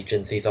powerful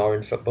agencies are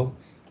in football,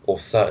 or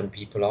certain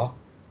people are.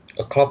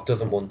 A club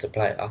doesn't want a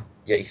player,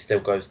 yet he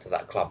still goes to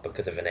that club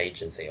because of an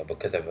agency or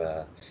because of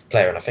a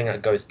player. And I think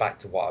that goes back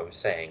to what I was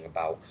saying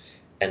about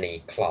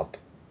any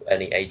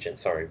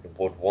agent,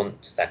 would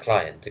want their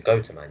client to go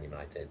to Man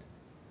United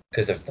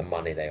because of the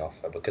money they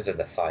offer, because of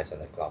the size of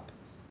the club.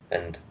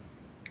 And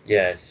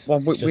yes. Well,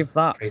 with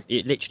that,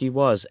 it literally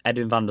was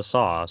Edwin van der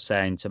Sar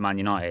saying to Man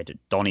United,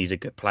 Donny's a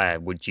good player.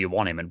 Would you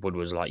want him? And Wood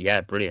was like,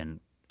 yeah,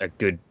 brilliant. A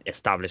good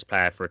established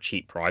player for a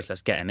cheap price.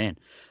 Let's get him in.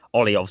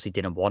 Ollie obviously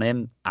didn't want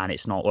him, and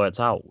it's not worked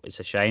out. It's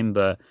a shame,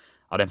 but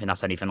I don't think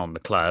that's anything on the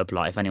club.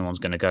 Like, if anyone's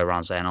going to go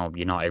around saying, oh,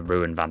 United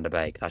ruined Van der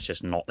Beek, that's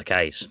just not the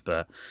case.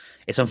 But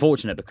it's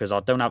unfortunate because I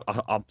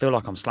feel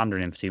like I'm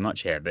slandering him for too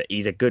much here, but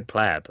he's a good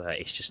player, but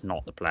it's just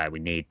not the player we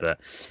need. But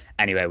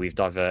anyway, we've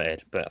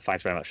diverted. But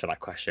thanks very much for that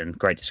question.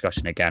 Great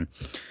discussion again.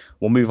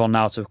 We'll move on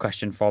now to a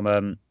question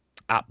from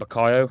at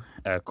Bakayo.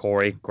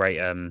 Corey, great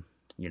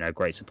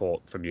great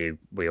support from you.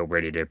 We all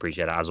really do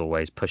appreciate it, as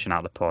always, pushing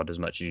out the pod as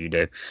much as you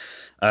do.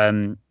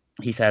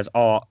 He says,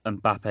 are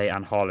Mbappe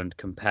and Haaland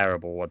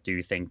comparable? Or do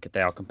you think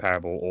they are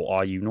comparable, or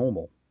are you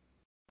normal?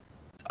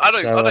 I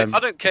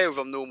don't care if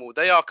I'm normal.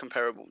 They are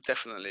comparable,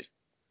 definitely.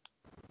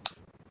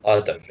 I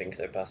don't think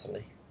so,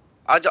 personally.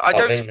 I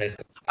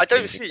I don't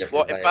completely see different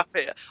what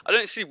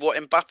players.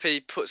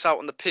 Mbappe puts out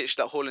on the pitch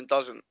that Haaland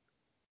doesn't.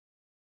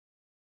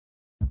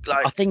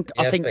 Like, I think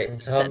Yeah, but in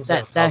terms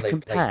that of how they're they play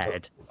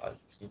compared. football, like,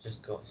 you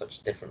just got such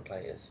different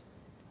players.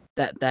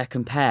 That they're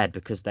compared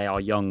because they are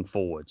young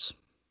forwards.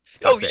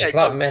 oh That's yeah, it. It's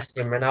like no, Messi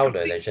and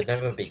Ronaldo. They should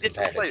never be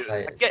different compared as players.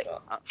 I players. get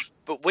But that.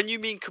 But when you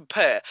mean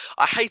compare,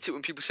 I hate it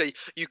when people say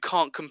you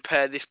can't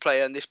compare this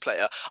player and this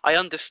player. I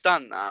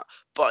understand that,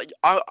 but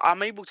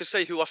I'm able to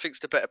say who I think's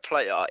the better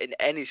player in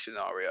any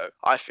scenario.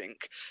 I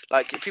think,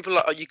 like, people are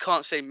like, oh, you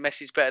can't say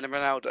Messi's better than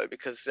Ronaldo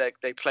because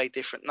they play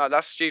different. No,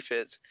 that's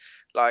stupid.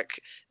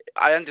 Like,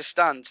 I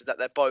understand that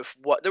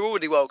they're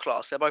already world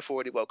class. They're both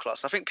already world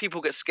class. I think people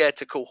get scared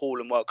to call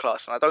Haaland world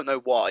class, and I don't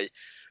know why.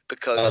 I'd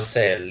Because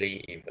say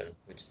elite even.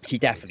 Which is He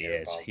definitely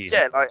is. above. He's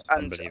yeah, like,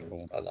 and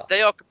unbelievable. Like that.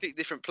 they are completely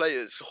different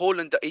players.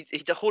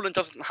 Haaland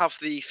doesn't have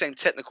the same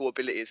technical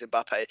ability as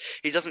Mbappe.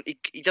 He doesn't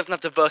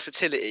have the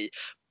versatility,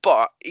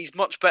 but he's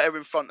much better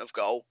in front of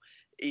goal.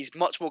 He's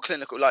much more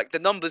clinical. Like, the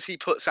numbers he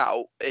puts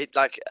out,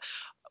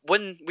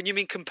 when you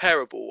mean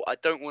comparable, I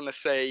don't want to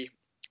say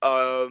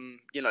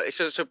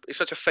it's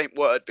such a faint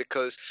word,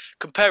 because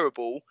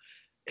comparable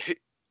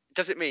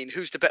does it mean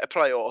who's the better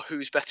player or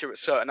who's better at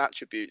certain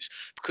attributes?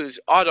 Because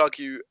I'd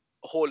argue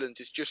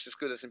Haaland is just as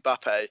good as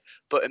Mbappe,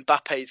 but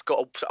Mbappe's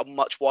got a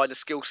much wider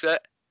skill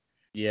set.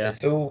 Yeah.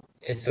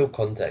 It's all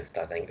context,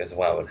 I think, as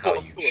well, and how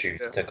Of you course, choose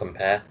yeah. to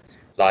compare.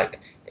 Like,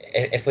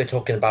 if we're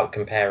talking about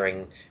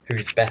comparing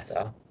who's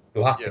better,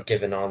 you'll have to Yeah.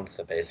 give an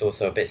answer, but it's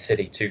also a bit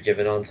silly to give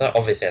an answer.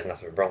 Obviously, there's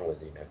nothing wrong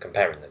with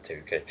comparing the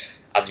two, because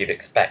as you'd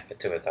expect, the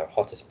two are the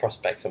hottest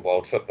prospects in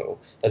world football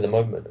at the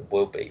moment, and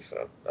will be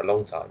for a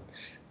long time.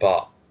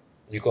 But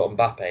you've got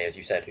Mbappe, as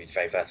you said, who's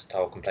very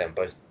versatile, can play on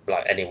both,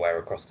 like, anywhere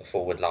across the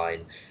forward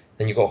line.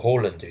 Then you've got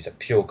Haaland, who's a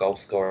pure goal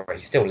scorer. He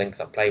still links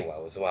up play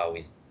well as well.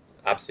 He's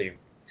absolute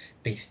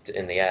beast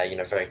in the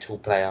air, very tall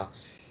player.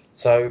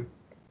 So,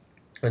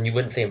 and you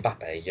wouldn't see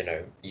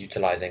Mbappe,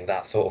 utilising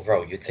that sort of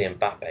role. You'd see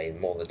Mbappe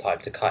more the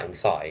type to cut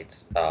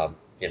insides, Of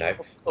run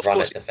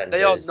course, at defenders.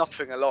 they are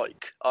nothing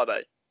alike, are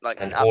they? Like,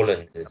 And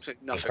Haaland is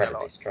absolutely nothing incredibly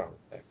alike. strong.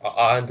 So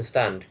I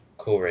understand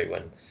Corey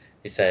when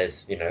he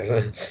says,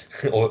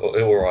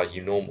 or are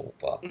you normal?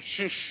 But I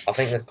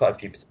think there's quite a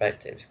few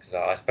perspectives, because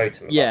I spoke to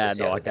him about Yeah, this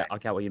the no, other day. I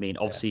get what you mean.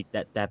 Obviously,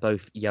 that they're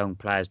both young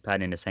players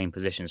playing in the same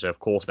position, so of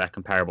course they're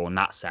comparable in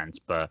that sense.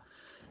 But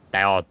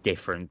they are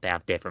different. They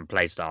have different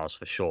play styles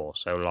for sure.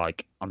 So,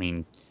 like, I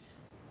mean,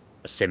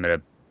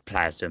 similar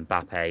players to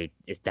Mbappe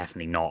is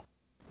definitely not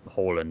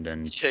Haaland,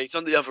 and Yeah, he's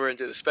on the other end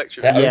of the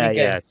spectrum. They're yeah, only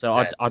getting yeah. So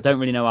compared I don't because-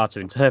 really know how to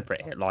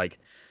interpret it. Like,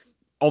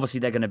 obviously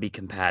they're going to be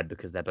compared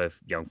because they're both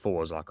young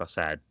forwards, like I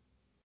said.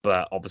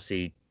 But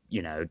obviously,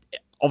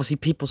 obviously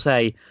people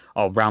say,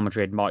 oh, Real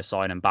Madrid might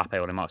sign Mbappe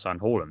or they might sign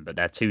Haaland, but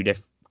they're two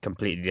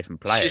completely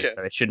different players. Yeah.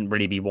 So it shouldn't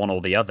really be one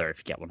or the other, if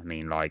you get what I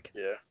mean. Like,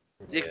 Yeah,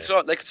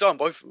 Yeah. they could sign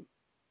both of them.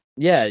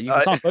 yeah, you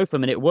can sign both of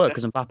them and it works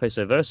Yeah. because Mbappe's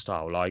so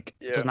versatile. Like,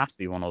 Yeah. it doesn't have to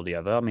be one or the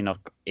other. I mean,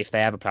 if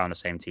they ever play on the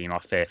same team, I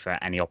fear for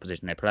any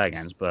opposition they play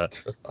against.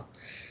 But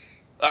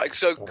Like,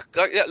 so,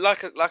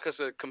 like I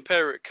said,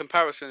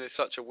 comparison is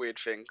such a weird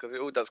thing, because it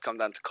all does come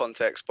down to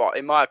context. But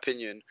in my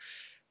opinion,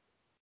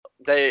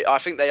 I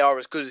think they are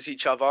as good as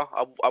each other.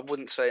 I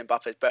wouldn't say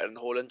Mbappe's better than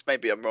Haaland.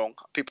 Maybe I'm wrong.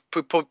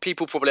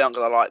 People probably aren't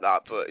gonna like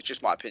that, but it's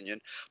just my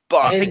opinion.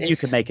 But I think you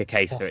It's can make a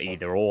case tough for one.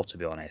 either or, to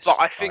be honest. But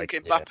I think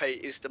Like, Mbappe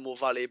is the more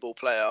valuable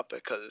player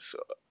because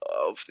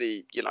of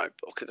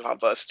because of how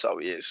versatile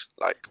he is.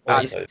 Like, Well,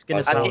 and, Also, it's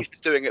going to I and sound he's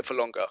doing it for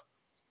longer.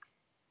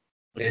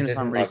 it's going to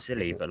sound really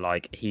silly, but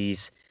like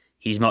he's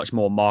much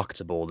more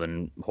marketable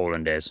than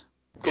Haaland is.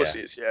 Of course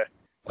Yeah. he is, yeah.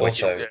 Of course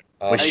he Also, is,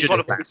 yeah. Which And he's shouldn't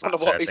won matter, he's but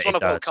won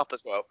it a World does. Cup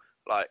as well.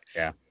 Like,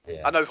 yeah.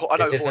 I know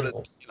This isn't-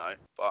 Haaland,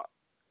 but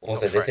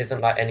Also, this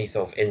isn't like any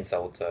sort of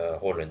insult to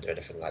Haaland or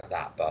anything like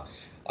that, but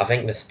I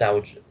think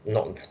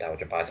not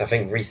nostalgia bias, I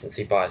think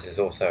recency bias is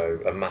also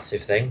a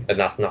massive thing, and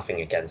that's nothing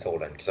against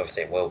Haaland, because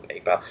obviously it will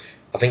be, but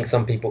I think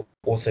some people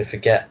also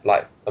forget,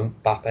 like,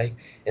 Mbappe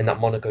in that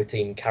Monaco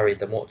team carried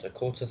them, to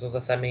quarters of the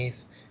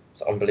semis.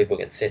 It's unbelievable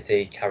against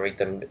City, carried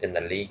them in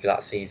the league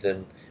that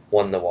season,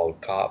 won the World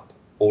Cup,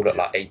 all at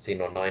like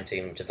 18 or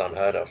 19, which is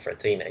unheard of for a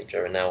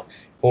teenager, and now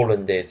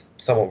Haaland is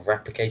somewhat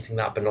replicating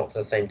that, but not to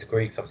the same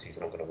degree, because obviously he's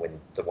not going to win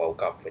the World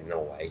Cup with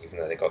Norway, even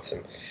though they've got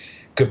some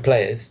good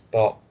players.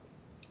 But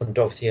and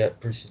obviously at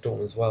Borussia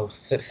Dortmund as well,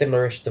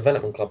 similar-ish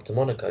development club to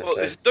Monaco. well,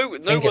 So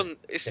no one.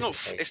 It's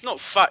not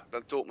fact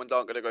that Dortmund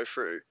aren't going to go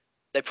through.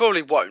 They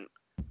probably won't.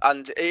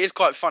 And it is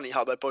quite funny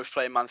how they both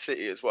play Man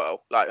City as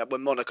well. Like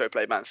when Monaco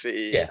played Man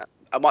City, Yeah.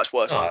 a much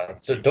worse Man City.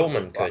 So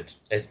Dortmund could.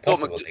 It's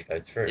possible they go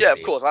through. Yeah,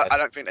 of course. I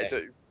don't think they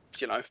do.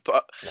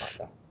 But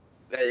No.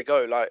 there you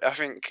go. Like I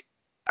think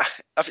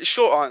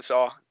short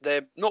answer,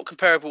 they're not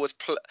comparable as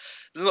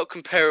they're not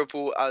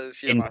comparable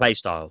as In play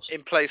styles.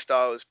 in play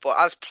styles, but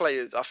as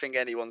players, I think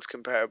anyone's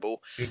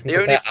comparable. You can The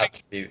only compare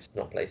attributes,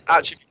 not play styles.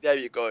 Actually, there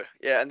you go.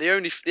 Yeah, and the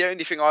only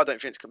thing I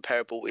don't think is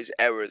comparable is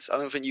errors. I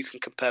don't think you can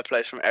compare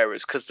players from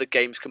errors because the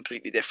game's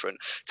completely different.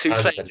 Two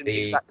And players the in the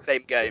league, exact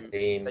same game.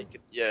 team. They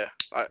could, yeah.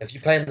 If you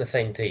play in the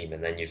same team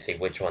and then you see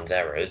which one's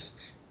errors,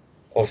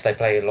 or if they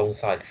play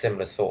alongside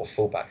similar sort of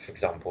fullbacks, for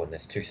example, and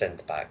there's two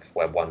centre backs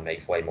where one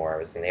makes way more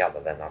errors than the other,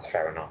 then that's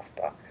fair enough.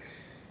 But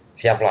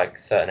if you have like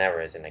certain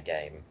errors in a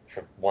game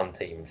for one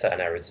team,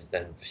 certain errors,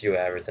 then fewer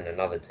errors in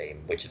another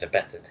team, which is a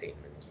better team,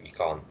 and you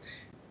can't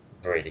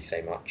really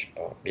say much.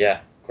 But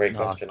yeah, great No,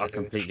 question. I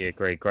completely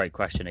agree. Great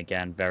question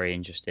again. Very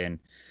interesting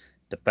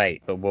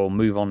debate. But we'll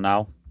move on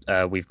now.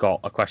 We've got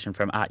a question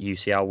from at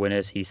UCL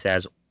Winners. He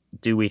says,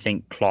 do we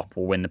think Klopp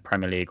will win the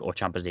Premier League or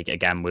Champions League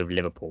again with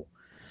Liverpool?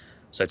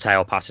 So, Tay,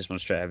 I'll pass this one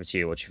straight over to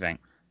you. What do you think?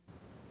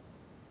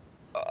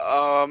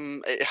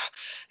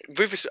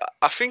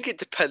 I think it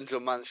depends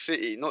on Man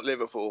City, not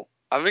Liverpool.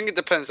 I think it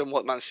depends on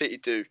what Man City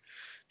do,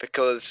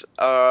 because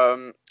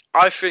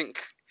I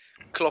think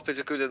Klopp is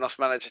a good enough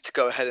manager to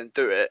go ahead and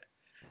do it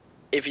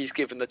if he's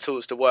given the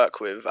tools to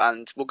work with.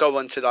 And we'll go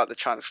on to like the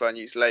transfer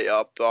news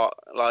later, but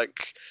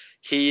like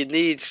he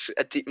needs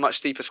a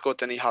much deeper squad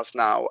than he has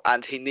now,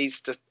 and he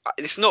needs to.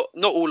 It's not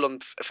all on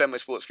Fenway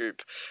Sports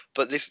Group,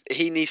 but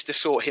he needs to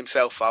sort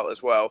himself out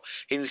as well.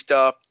 He needs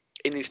to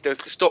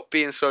stop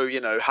being so,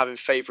 having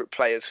favourite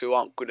players who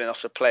aren't good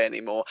enough to play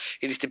anymore.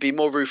 He needs to be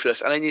more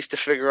ruthless, and he needs to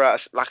figure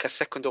out like a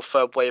second or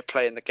third way of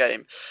playing the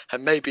game.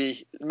 And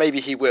maybe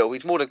he will.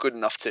 He's more than good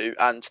enough to,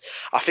 and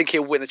I think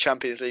he'll win the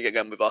Champions League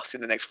again with us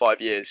in the next 5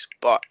 years.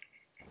 But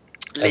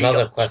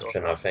another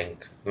question I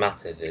think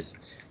matters is,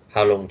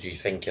 how long do you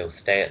think he'll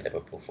stay at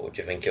Liverpool for?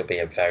 Do you think it'll be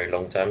a very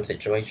long-term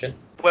situation?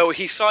 Well,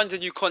 he signed a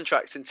new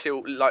contract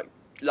until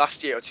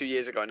last year or 2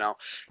 years ago now,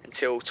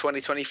 until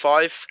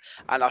 2025,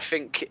 and I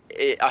think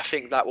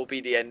that will be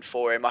the end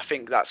for him. I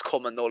think that's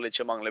common knowledge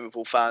among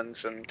Liverpool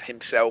fans and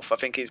himself. I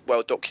think he's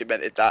well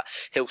documented that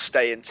he'll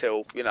stay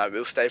until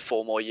he'll stay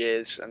 4 more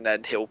years and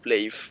then he'll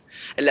leave,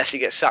 unless he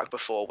gets sacked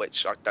before,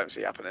 which I don't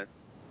see happening.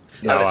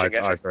 No, I agree.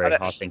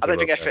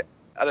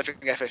 I don't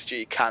think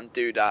FSG can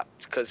do that,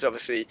 because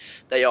obviously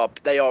they are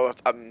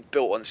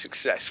built on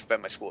success for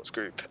Fenway Sports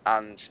Group,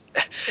 and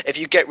if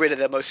you get rid of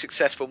their most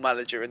successful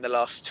manager in the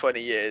last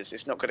 20 years,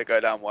 it's not going to go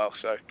down well.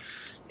 So,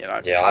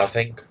 Yeah, I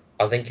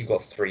think you've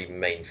got 3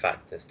 main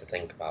factors to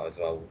think about as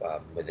well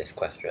with this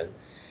question.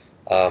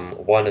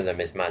 One of them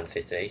is Man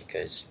City,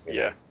 because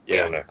we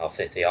all know how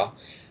City are.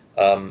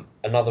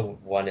 Another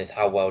one is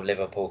how well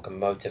Liverpool can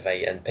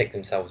motivate and pick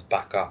themselves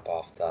back up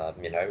after,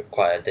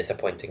 quite a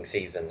disappointing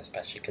season,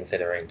 especially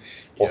considering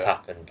what's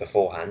happened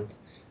beforehand.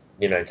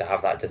 To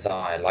have that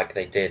desire like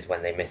they did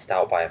when they missed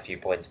out by a few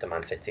points to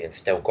Man City and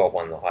still got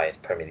one of the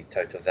highest Premier League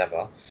totals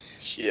ever.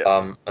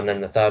 Yeah. And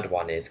then the third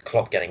one is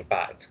Klopp getting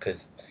backed,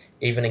 because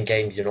even in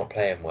games you're not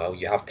playing well,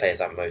 you have players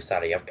like Mo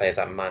Salah, you have players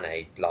like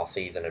Mane last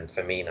season and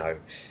Firmino,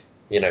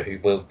 who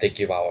will dig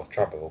you out of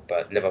trouble.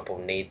 But Liverpool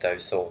need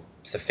those sort of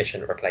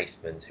sufficient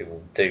replacements who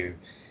will do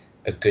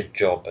a good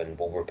job and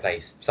will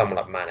replace someone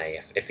like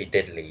Mane if he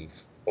did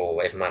leave,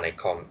 or if Mane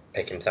can't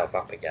pick himself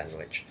up again,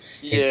 which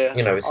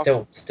is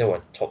still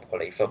a top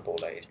quality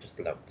footballer. He's just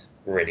looked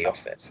really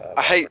off it.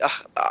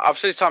 I've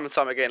said this time and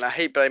time again, I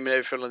hate blaming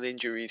everything on the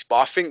injuries, but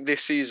I think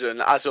this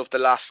season, as of the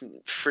last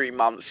 3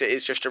 months, it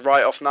is just a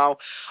write-off now.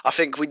 I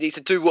think we need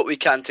to do what we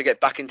can to get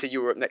back into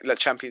Europe, the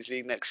Champions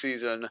League next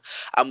season,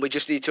 and we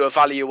just need to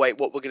evaluate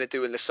what we're going to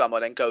do in the summer,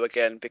 then go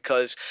again,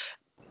 because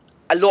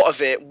a lot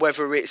of it,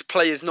 whether it's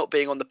players not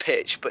being on the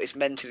pitch, but it's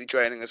mentally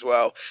draining as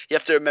well. You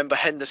have to remember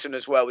Henderson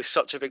as well is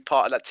such a big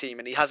part of that team,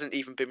 and he hasn't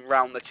even been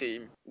round the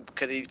team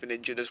because he's been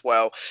injured as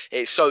well.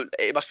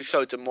 It must be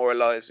so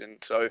demoralising.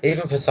 So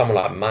even for someone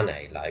like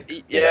Mane,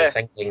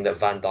 thinking that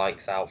Van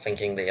Dijk's out,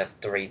 thinking that he has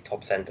 3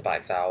 top centre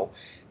backs out,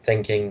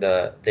 thinking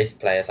that this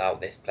player's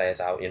out,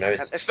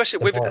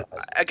 especially with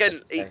again,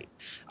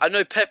 I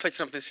know Pep had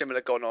something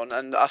similar gone on,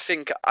 and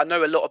I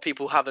know a lot of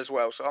people have as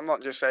well. So I'm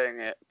not just saying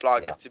it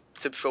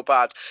to feel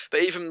bad,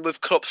 but even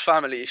with Klopp's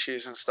family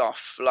issues and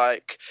stuff,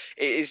 like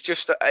it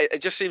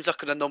just seems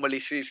like an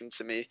anomaly season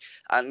to me.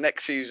 And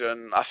next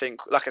season, I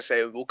think, like I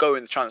say, we'll go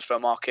in the transfer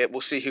market.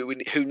 We'll see who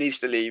needs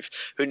to leave,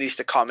 who needs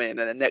to come in,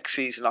 and the next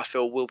season I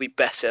feel will be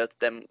better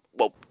than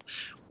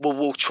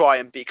we'll try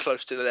and be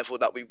close to the level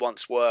that we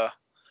once were.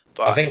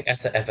 But I think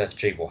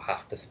FSG will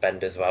have to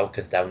spend as well,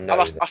 because they'll know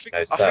I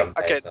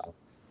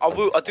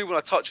do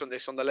want to touch on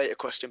this on the later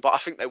question, but I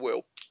think they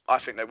will. I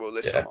think they will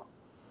this summer.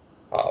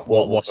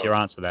 What's your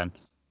answer then?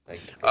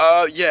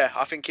 I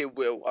think he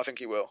will.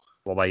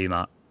 What about you,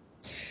 Matt?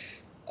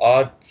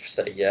 I'd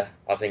say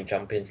I think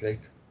Champions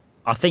League.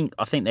 I think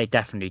they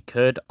definitely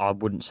could. I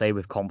wouldn't say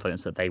with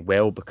confidence that they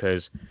will, but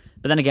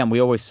then again,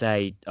 we always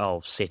say,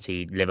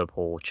 City,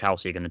 Liverpool,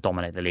 Chelsea are going to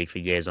dominate the league for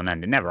years on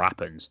end. It never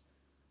happens.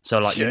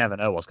 So, you never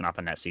know what's going to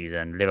happen next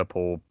season.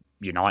 Liverpool,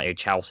 United,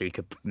 Chelsea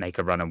could make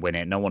a run and win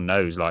it. No one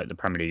knows. The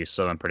Premier League is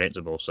so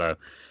unpredictable. So,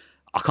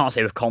 I can't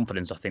say with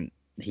confidence I think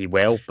he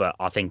will, but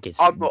I think it's...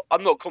 I'm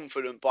not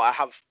confident, but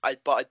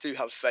I do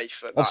have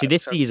faith. Obviously,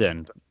 this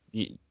season,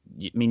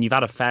 you've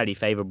had a fairly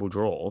favourable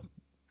draw.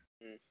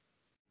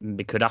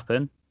 It could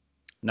happen.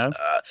 No?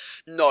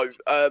 No.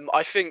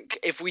 I think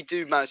if we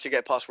do manage to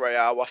get past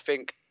Real, I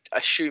think,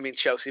 assuming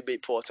Chelsea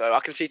beat Porto,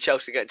 I can see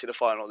Chelsea getting to the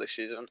final this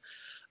season.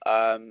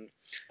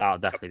 That'll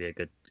definitely be a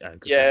good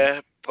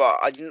Yeah,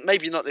 but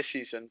maybe not this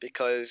season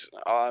because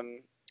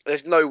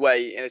there's no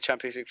way in a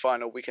Champions League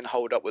final we can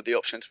hold up with the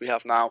options we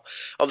have now.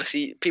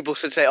 Obviously, people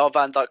should say, "Oh,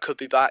 Van Dijk could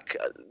be back."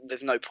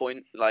 There's no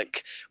point.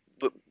 Like,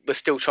 we're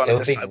still trying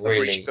to decide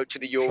whether he should go to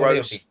the Surely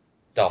it'll Euros. be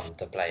dumb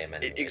to play him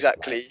anyway.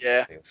 Exactly.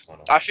 Yeah.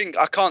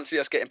 I can't see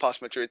us getting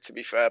past Madrid, to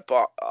be fair,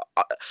 but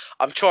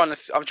I'm trying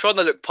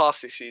to look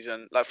past this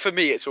season. Like, for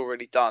me, it's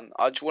already done.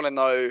 I just want to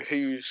know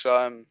who's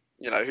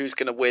who's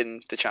going to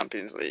win the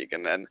Champions League,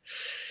 and then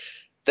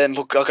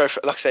I'll go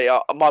for, like I say,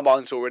 my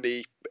mind's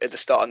already at the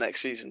start of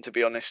next season, to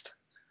be honest.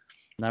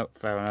 No,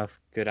 fair enough.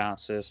 Good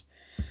answers.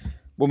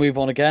 We'll move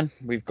on again.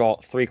 We've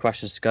got 3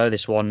 questions to go.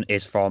 This one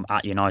is from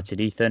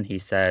 @United Ethan. He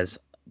says,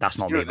 that's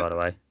not me, by the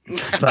way.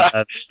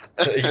 But,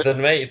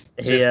 Ethan, mate.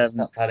 He says,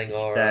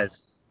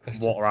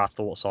 what are our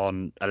thoughts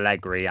on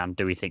Allegri, and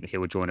do we think he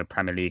will join a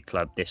Premier League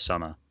club this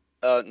summer?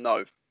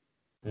 No.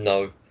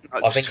 No.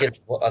 I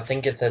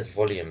think it says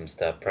volumes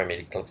that Premier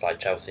League clubs like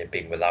Chelsea have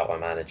been without a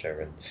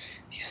manager and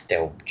he's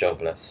still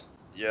jobless.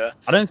 Yeah.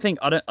 I don't think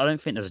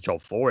there's a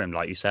job for him.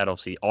 Like you said,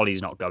 obviously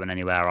Ollie's not going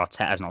anywhere,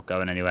 Arteta's not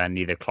going anywhere,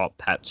 neither Klopp,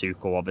 Pep,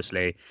 Tuchel,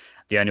 obviously.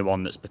 The only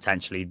one that's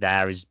potentially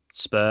there is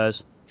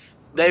Spurs.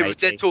 They're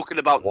talking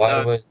about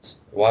why would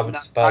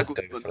Spurs go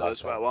for like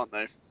as well, aren't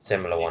they?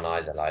 Similar one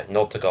either, like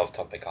not to go off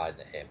topic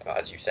either here, but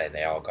as you say,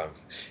 they are going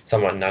for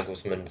someone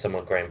Nagelsmann,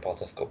 someone Graham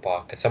Potter, Scott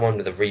Parker, someone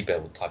with a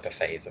rebuild type of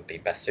phase would be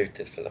best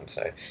suited for them.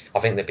 So I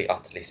think they'd be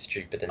utterly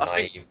stupid and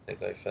naive to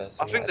go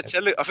first. I think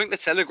the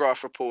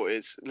Telegraph report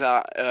is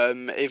that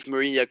if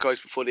Mourinho goes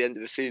before the end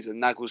of the season,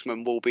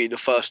 Nagelsmann will be the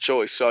first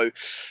choice. So,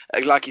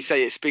 like you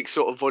say, it speaks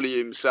sort of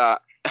volumes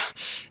that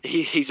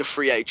he's a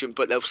free agent,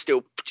 but they'll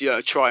still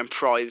try and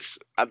prize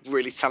a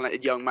really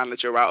talented young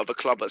manager out of a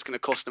club that's going to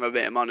cost them a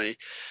bit of money.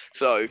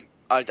 So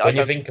when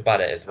you think about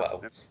it as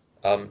well,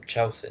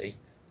 Chelsea,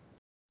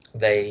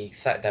 they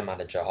sacked their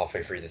manager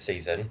halfway through the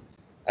season.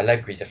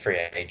 Allegri's a free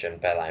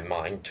agent, bear that in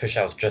mind.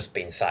 Tuchel's just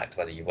been sacked,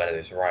 whether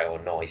it's right or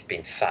not. He's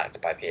been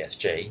sacked by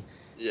PSG.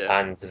 Yeah.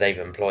 And they've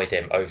employed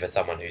him over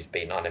someone who's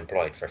been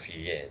unemployed for a few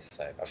years.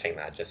 So I think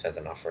that just says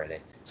enough, really.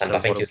 And so I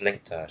think he's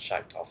linked to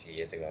Shakhtar a few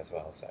years ago as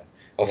well. So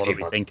what do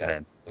we think of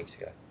him? Weeks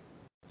ago.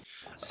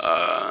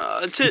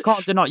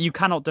 You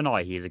cannot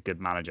deny he is a good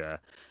manager.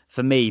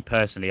 For me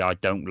personally, I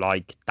don't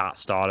like that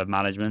style of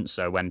management.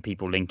 So when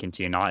people link him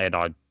to United,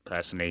 I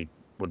personally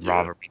would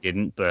rather he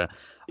didn't. But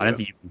I don't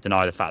think you can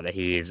deny the fact that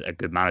he is a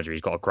good manager.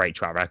 He's got a great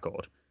track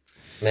record.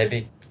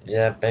 Maybe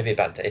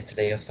back to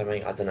Italy or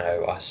something. I don't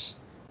know.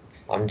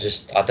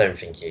 I don't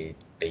think he'd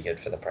be good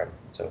for the Prem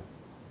at all.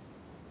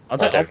 I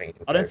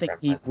don't think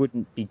he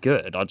wouldn't be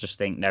good. I just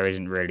think there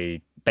isn't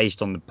really,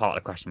 based on the part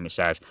of the question which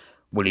says,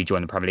 will he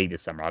join the Premier League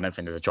this summer? I don't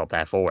think there's a job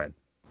there for him.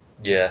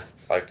 Yeah,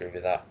 I agree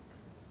with that.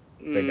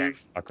 But yeah,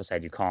 like I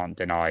said, you can't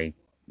deny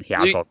he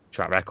has got a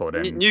track record.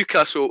 And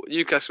Newcastle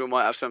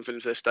might have something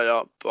if they stay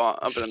up, but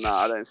other than that,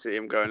 I don't see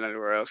him going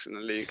anywhere else in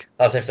the league.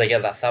 That's if they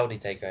get that Saudi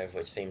takeover,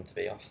 which seems to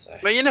be off. So.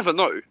 I mean, you never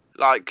know.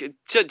 Like,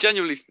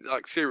 genuinely,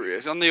 like,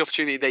 serious. On the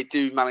opportunity they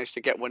do manage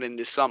to get one in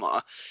this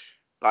summer,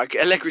 like,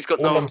 Allegri's got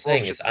All I'm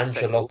saying is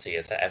Ancelotti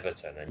is at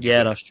Everton. And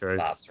that's true.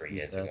 That's 3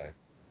 years ago.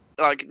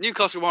 Like,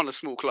 Newcastle weren't a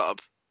small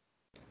club.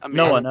 I mean,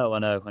 I know.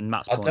 And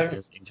Matt's point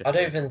is interesting. I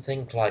don't even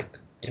think, like,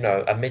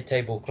 a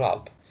mid-table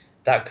club,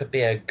 that could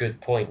be a good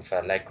point for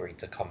Allegri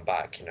to come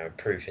back,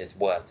 prove his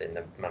worth in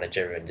the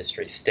managerial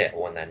industry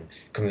still, and then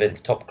convince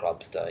top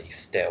clubs that he's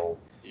still,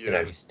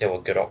 he's still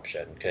a good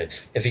option.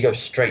 Because if he goes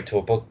straight to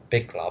a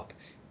big club,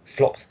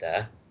 flops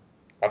there,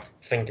 I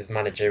think his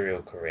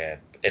managerial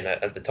career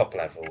at the top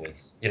level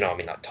is,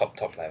 like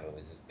top level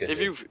is as good.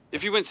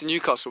 If you went to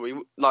Newcastle,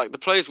 the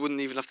players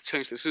wouldn't even have to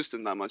change the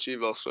system that much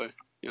either. So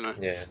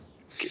Yeah.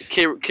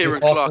 Kieran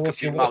Clark and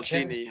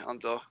Maldini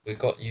under. We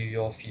got you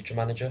your future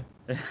manager.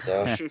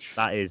 So.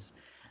 That is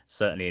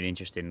certainly an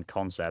interesting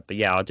concept. But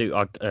yeah,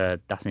 that's an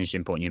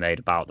interesting point you made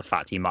about the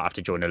fact he might have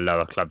to join a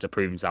lower club to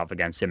prove himself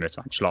again, similar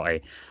to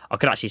Ancelotti. I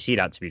could actually see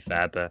that, to be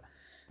fair. But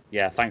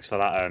yeah, thanks for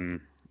that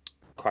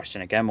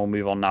question again. We'll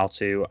move on now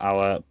to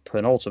our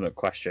penultimate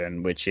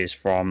question, which is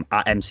from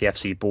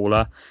 @MCFC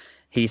Baller.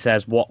 He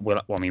says, we're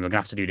going to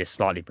have to do this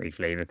slightly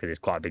briefly because it's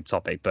quite a big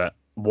topic, but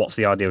what's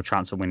the ideal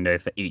transfer window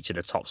for each of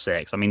the top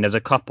 6? I mean, there's a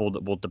couple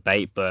that we'll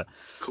debate, but...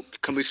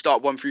 Can we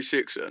start 1 through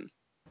 6 then?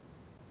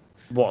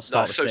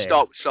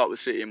 Start with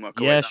City and work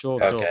away. Yeah,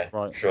 sure. Okay,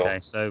 right. Sure. Okay,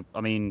 so,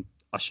 I mean,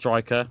 a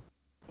striker.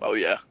 Oh,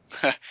 yeah.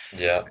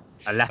 Yeah.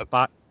 A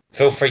left-back.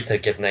 Feel free to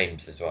give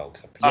names as well.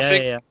 I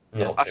think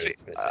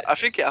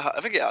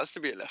it has to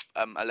be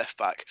a left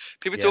back.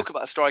 People talk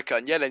about a striker,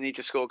 and they need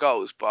to score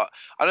goals, but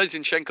I know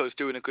Zinchenko's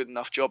doing a good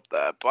enough job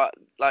there. But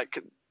like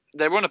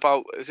they're on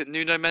about, is it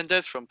Nuno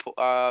Mendes from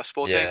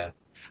Sporting? Yeah.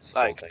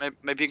 Like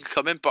maybe he can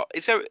come in, but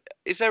is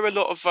there a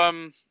lot of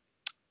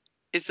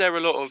is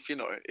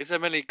there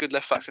many good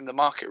left backs in the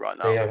market right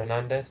now? Theo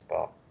Hernandez,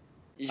 but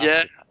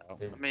yeah, I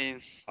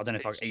mean, I don't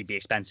know if he'd be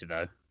expensive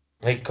though.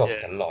 He cost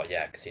a lot,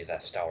 yeah, because he's their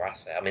star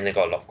asset. I mean, they've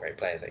got a lot of great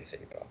players, AC,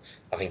 but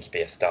I think he'd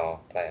be a star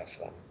player for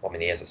them. I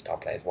mean, he is a star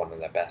player, he's one of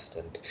their best,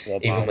 and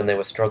even when they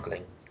were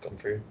struggling, gone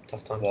through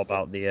tough times. What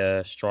about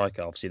the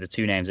striker? Obviously, the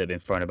two names that have been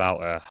thrown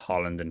about are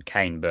Haaland and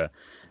Kane, but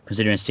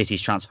considering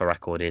City's transfer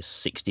record is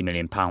 £60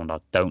 million, I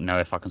don't know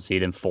if I can see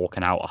them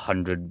forking out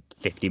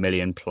 150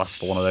 million plus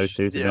for one of those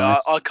two.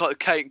 I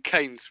can't.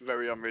 Kane's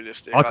very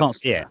unrealistic. I can't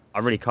see it. I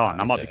really can't.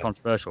 That might be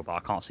controversial, but I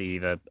can't see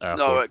either.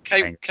 No,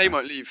 Kane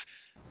won't leave.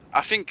 I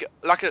think,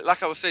 like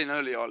I was saying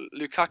earlier,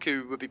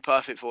 Lukaku would be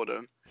perfect for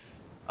them.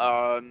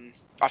 I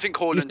think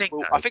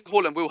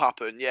Haaland will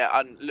happen. Yeah,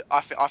 and I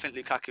think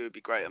Lukaku would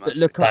be great.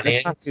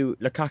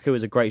 Lukaku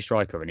is a great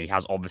striker, and he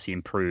has obviously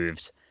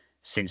improved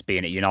since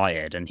being at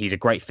United, and he's a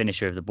great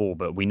finisher of the ball.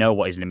 But we know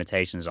what his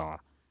limitations are,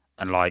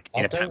 and like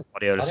in a Pep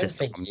Guardiola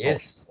system,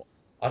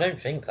 I don't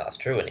think that's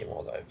true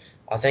anymore, though.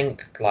 I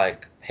think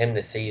like him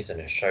this season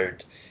has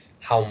showed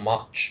how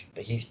much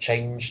he's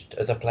changed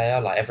as a player.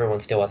 Like everyone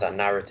still has that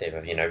narrative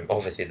of,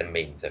 obviously the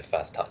memes of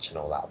first touch and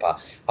all that, but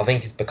I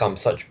think he's become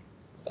such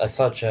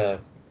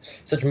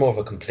more of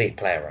a complete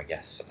player, I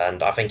guess.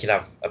 And I think he'd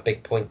have a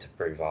big point to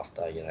prove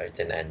after, it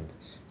didn't end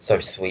so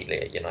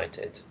sweetly at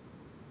United.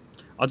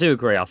 I do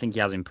agree. I think he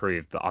has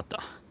improved, but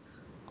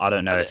I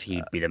don't know if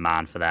he'd be the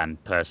man for them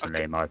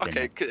personally, in my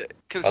opinion. Okay,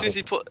 can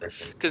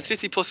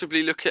City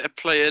possibly look at a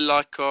player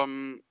like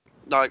João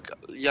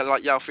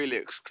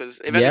Felix? Because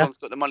if anyone's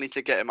got the money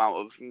to get him out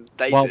of,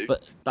 they do.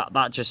 But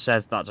that just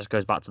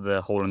goes back to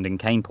the Haaland and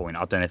Kane point.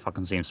 I don't know if I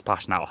can see him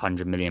splashing out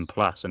 100 million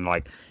plus, and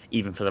like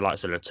even for the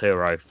likes of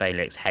Lautaro,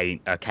 Felix,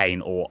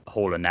 Kane, or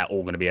Haaland, they're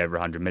all going to be over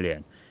 100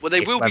 million. Well,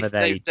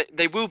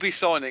 they will be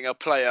signing a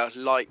player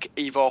like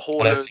either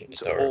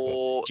Haaland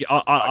or.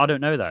 I don't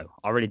know though.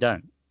 I really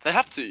don't. They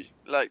have to.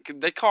 Like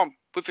they can't.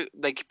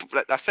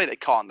 I say they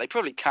can't. They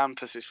probably can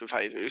persist with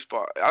Jesus,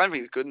 but I don't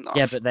think he's good enough.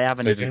 Yeah, but they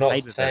haven't even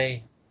played with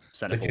him.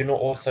 Could you not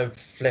also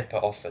flip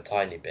it off a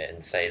tiny bit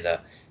and say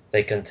that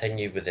they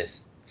continue with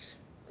this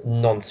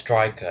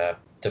non-striker,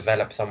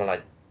 develop someone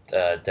like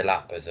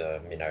Delap as a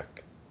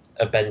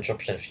bench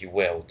option, if you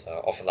will, to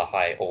offer the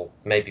height, or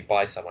maybe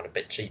buy someone a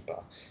bit cheaper,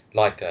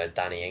 like a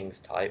Danny Ings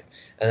type,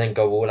 and then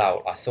go all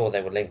out. I saw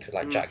they were linked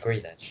with Jack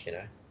Grealish,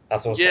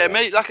 That's also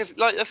mate. That's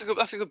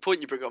a good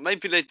point you bring up.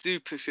 Maybe they do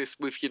persist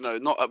with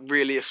not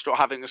really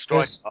having a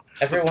striker.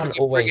 Everyone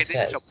always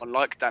says someone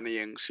like Danny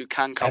Ings who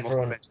can come off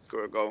the bench and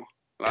score a goal.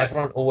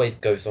 Everyone always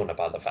goes on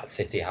about the fact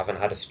City haven't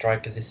had a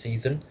striker this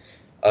season,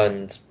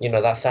 and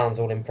that sounds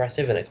all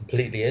impressive, and it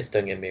completely is.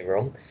 Don't get me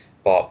wrong,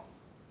 but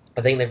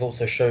I think they've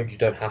also showed you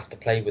don't have to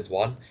play with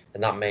one,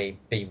 and that may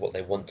be what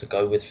they want to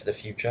go with for the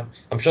future.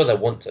 I'm sure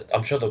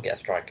they'll get a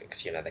striker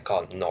because they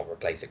can't not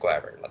replace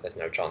Aguero. Like there's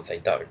no chance they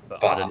don't.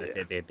 But I don't think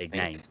it'd be a big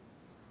name.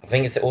 I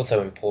think it's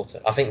also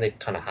important. I think they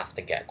kind of have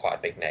to get quite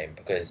a big name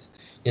because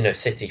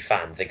City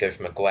fans, they go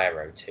from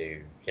Aguero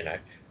to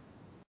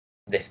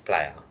this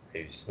player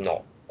who's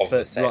not of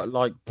the same.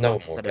 Like no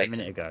one said a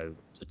minute ago.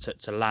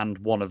 To land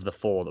one of the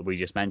four that we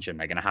just mentioned,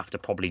 they're going to have to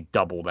probably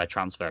double their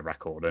transfer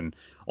record. And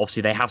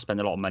obviously, they have spent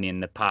a lot of money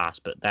in the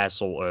past, but their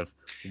sort of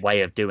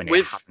way of doing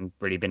it hasn't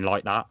really been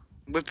like that.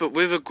 With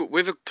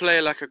a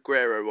player like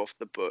Aguero off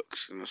the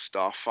books and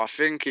stuff, I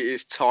think it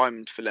is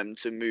time for them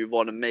to move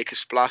on and make a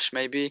splash.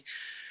 Maybe.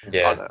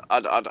 Yeah. I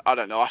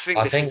don't know. I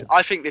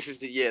think this is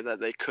the year that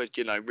they could,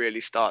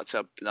 really start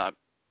to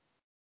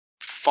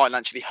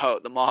financially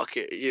hurt the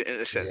market in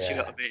a sense. You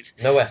know what I mean?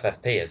 No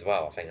FFP as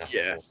well. I think that's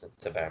important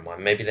to bear in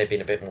mind. Maybe they've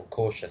been a bit more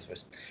cautious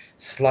with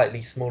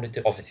slightly smaller.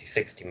 Obviously,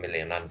 60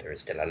 million under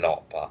is still a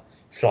lot, but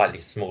slightly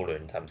smaller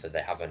in terms of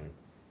they haven't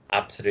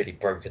absolutely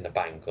broken the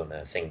bank on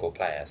a single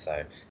player.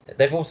 So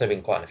they've also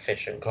been quite an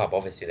efficient club.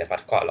 Obviously, they've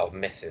had quite a lot of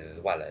misses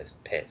as well as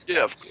hits.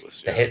 Yeah, of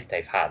course. The hits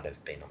they've had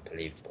have been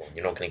unbelievable.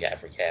 You're not going to get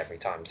every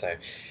time. So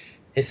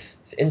it's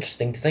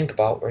interesting to think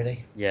about,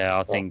 really. Yeah,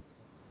 I think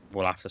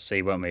we'll have to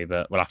see, won't we?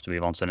 But we'll have to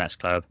move on to the next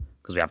club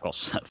because we have got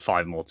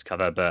 5 more to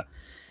cover. But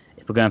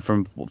if we're going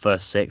from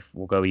first 6,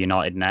 we'll go with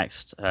United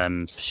next.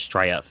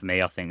 Straight up for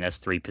me, I think there's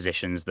 3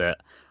 positions that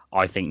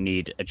I think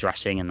need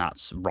addressing, and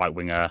that's right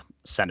winger,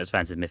 centre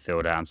defensive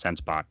midfielder, and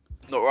centre back.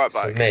 Not right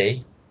back. For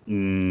me,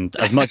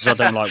 as much as I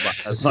don't like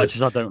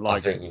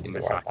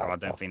Saka, I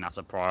don't think that's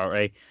a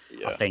priority.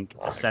 Yeah, I think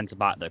a centre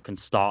back that can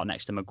start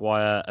next to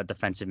Maguire, a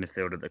defensive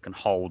midfielder that can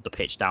hold the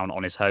pitch down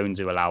on his own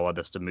to allow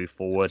others to move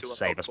forward, to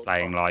save us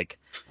playing like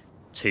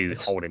 2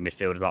 holding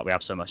midfielders like we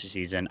have so much this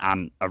season,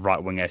 and a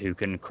right winger who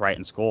can create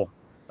and score.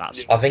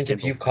 I think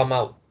if you come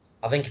out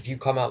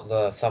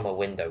the summer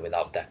window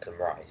without Declan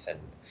Rice, then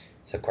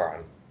it's a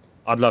crime.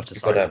 I'd love to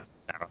say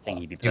I think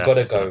he'd be perfect. You've got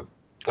to go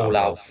all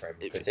out for him,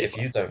 because if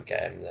you don't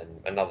get him, then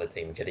another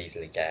team could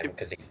easily get him,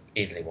 because he's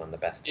easily one of the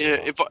best. Yeah,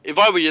 if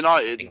I were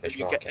United,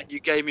 you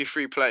gave me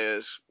 3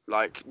 players,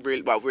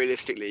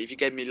 realistically, if you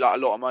gave me like a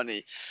lot of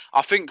money,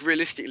 I think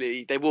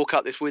realistically they walk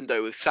out this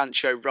window with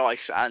Sancho,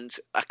 Rice, and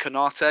a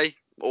Konate,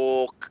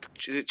 or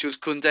is it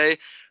just Koundé?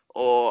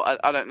 Or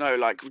I don't know,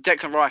 like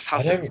Declan Rice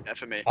has to be there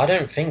for me. I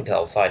don't think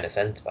they'll sign a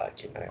centre back.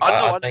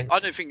 I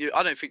don't think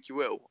you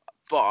will,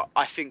 but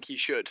I think you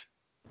should.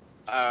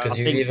 Because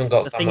you've think even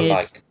got the thing someone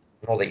is- like,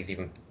 not that he's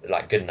even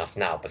like good enough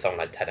now, but someone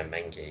like Teden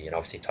Mengi, and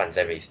obviously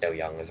Twanzebe still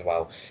young as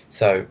well.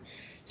 So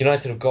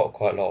United have got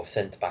quite a lot of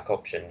centre back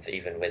options,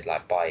 even with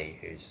like Bailly,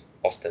 who's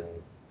often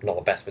not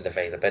the best with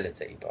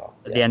availability. But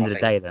At the end of the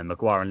day, then,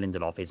 Maguire and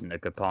Lindelof isn't a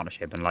good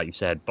partnership. And like you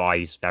said,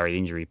 Bailly's very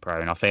injury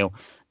prone. I feel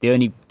the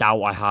only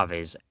doubt I have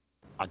is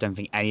I don't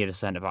think any of the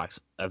centre backs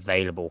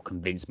available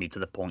convinced me to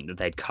the point that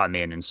they'd come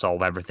in and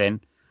solve everything.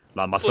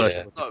 Like my first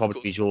choice would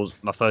probably be Jules.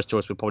 My first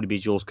choice would probably be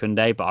Jules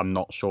Koundé, but I'm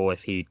not sure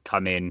if he'd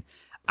come in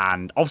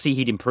and obviously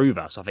he'd improve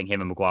us. I think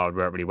him and Maguire would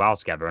work really well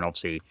together. And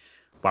obviously,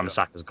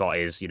 Wan-Bissaka's got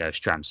his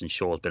strengths and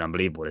Shaw's been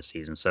unbelievable this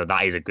season. So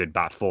that is a good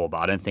back four, but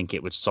I don't think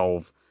it would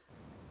solve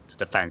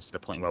defense to the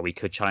point where we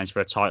could challenge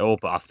for a title,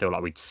 but I feel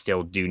like we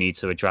still do need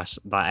to address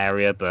that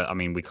area. But I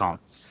mean, we can't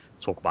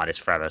talk about this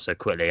forever. So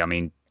quickly, I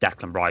mean,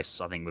 Declan Rice,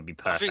 I think would be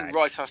perfect. I think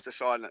Rice has to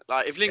sign it.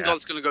 Like if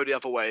Lingard's going to go the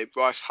other way,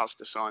 Rice has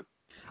to sign.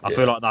 I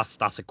feel like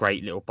that's a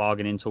great little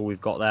bargaining tool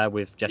we've got there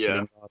with Jesse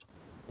Lingard.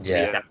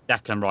 Yeah.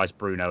 Declan Rice,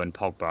 Bruno, and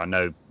Pogba. I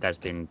know there's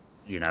been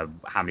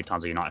how many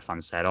times a United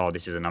fans said, "Oh,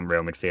 this is an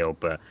unreal midfield,"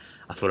 but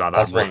I feel like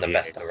that's one of the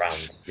best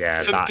around.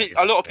 Yeah,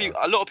 a lot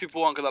of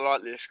people aren't going to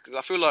like this because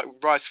I feel like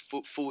Rice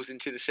falls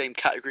into the same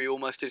category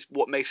almost as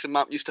what Mason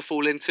Mount used to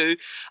fall into,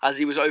 as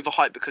he was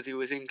overhyped because he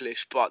was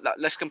English. But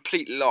that's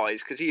complete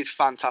lies because he is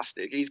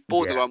fantastic. He's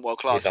borderline world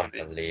class. He's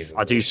unbelievable.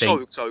 I do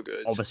think so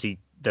good. Obviously,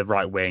 the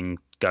right wing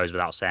goes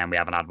without saying. We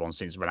haven't had one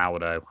since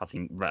Ronaldo. I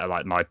think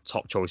like my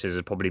top choices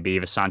would probably be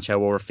either Sancho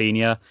or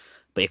Rafinha.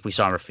 But if we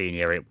sign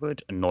Rafinha, it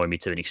would annoy me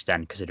to an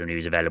extent, considering he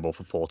was available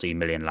for 14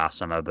 million last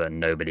summer, but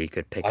nobody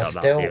could pick up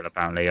that deal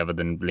apparently, other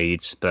than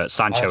Leeds. But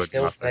Sancho would be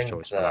my first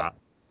choice for that.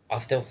 I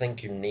still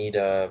think you need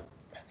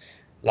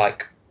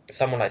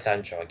someone like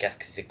Sancho. I guess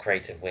because he's a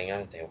creative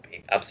winger, they'll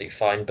be absolutely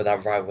fine. But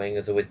that right wing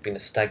has always been a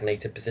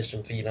stagnated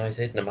position for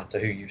United, no matter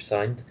who you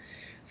signed.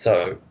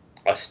 So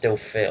I still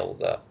feel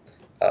that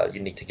you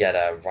need to get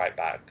a right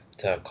back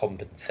to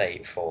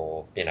compensate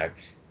for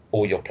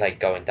all your play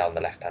going down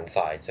the left-hand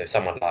side. So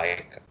someone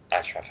like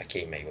Achraf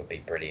Hakimi would be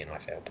brilliant, I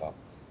feel. But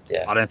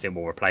yeah, I don't think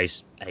we'll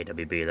replace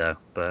AWB though.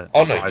 But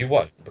you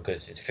won't,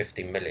 because it's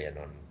 50 million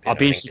on. I'll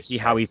be interested to see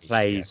how he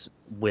plays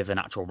with an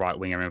actual right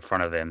winger in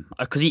front of him,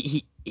 because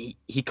he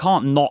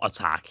can't not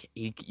attack.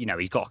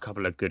 He's got a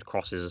couple of good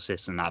crosses,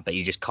 assists, and that, but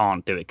you just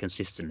can't do it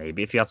consistently.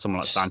 But if you had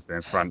someone like Sancho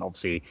in front,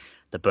 obviously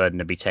the burden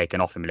would be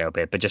taken off him a little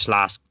bit. But just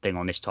last thing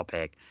on this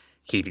topic,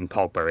 keeping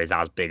Pogba is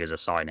as big as a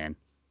sign-in.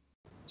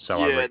 So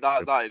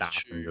that is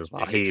true. As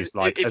well. He's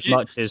like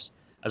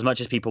as much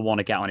as people want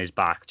to get on his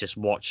back, just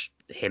watch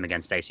him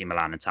against AC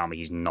Milan and tell me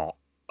he's not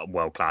a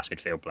world-class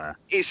midfield player.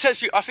 It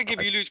sets you. I think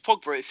if you lose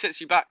Pogba, it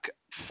sets you back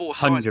 3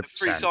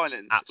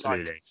 signings.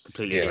 Absolutely,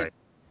 completely agree.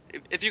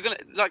 If you're gonna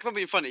not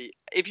being funny,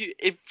 if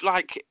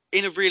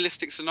in a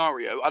realistic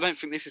scenario, I don't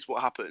think this is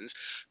what happens,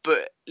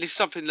 but this is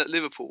something that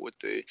Liverpool would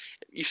do.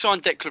 You sign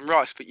Declan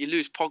Rice, but you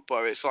lose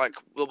Pogba. It's like,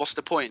 well, what's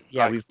the point?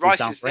 Yeah,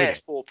 Rice is there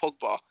for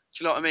Pogba.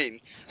 Do you know what I mean?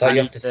 So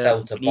you have to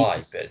sell to buy,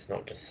 but it's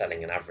not just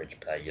selling an average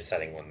player. You're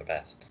selling one of the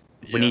best.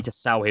 We need to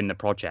sell him the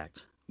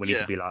project. We need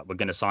to be like, we're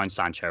going to sign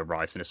Sancho,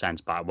 Rice in a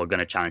sense, but we're going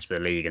to challenge for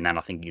the league, and then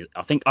I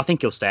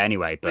think he'll stay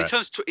anyway. But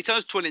he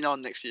turns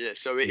 29 next year,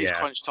 so it is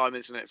crunch time,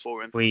 isn't it,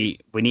 for him? We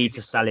need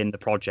to sell him the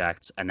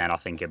project, and then I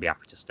think he'll be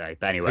happy to stay.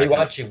 But anyway, who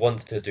actually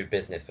wants to do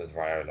business with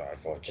Raiola? I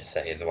thought I'd just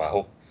say as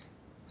well.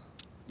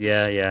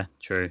 Yeah,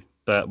 true.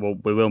 But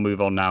we will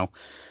move on now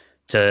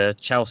to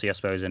Chelsea, I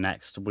suppose,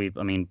 next. We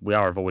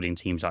are avoiding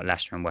teams like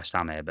Leicester and West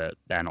Ham here, but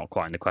they're not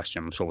quite in the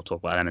question. I'm sure we'll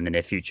talk about them in the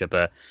near future.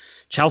 But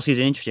Chelsea's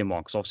an interesting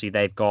one because obviously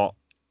they've got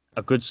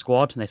a good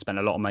squad and they spent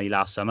a lot of money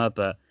last summer,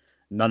 but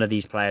none of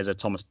these players are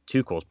Thomas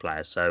Tuchel's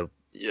players. So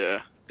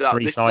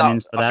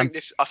signings for them.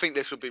 I think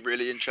this would be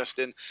really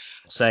interesting.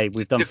 Say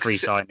we've done 3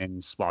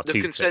 signings. Well,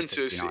 the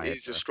consensus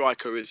is a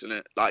striker, isn't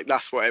it? Like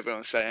that's what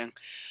everyone's saying.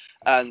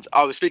 And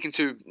I was speaking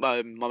to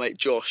my mate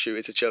Josh, who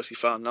is a Chelsea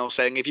fan, and I was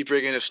saying if you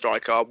bring in a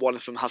striker, one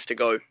of them has to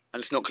go, and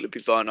it's not going to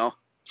be Werner.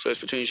 So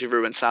it's between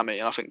Giroud and Tammy,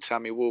 and I think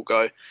Tammy will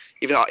go.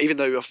 Even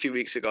though a few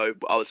weeks ago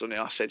I was on it,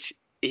 I said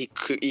he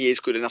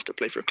is good enough to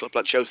play for a club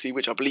like Chelsea,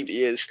 which I believe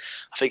he is.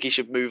 I think he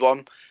should move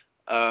on.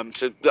 So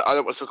I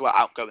don't want to talk about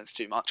outgoings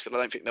too much because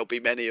I don't think there'll be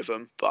many of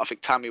them. But I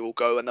think Tammy will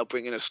go, and they'll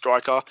bring in a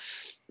striker.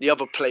 The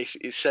other place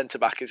is centre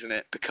back, isn't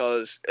it?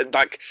 Because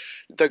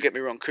don't get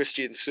me wrong,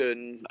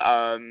 Christensen.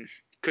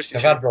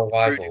 They've had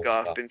revival.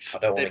 I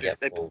don't want to get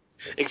full.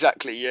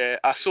 Exactly, yeah.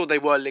 I saw they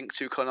were linked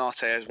to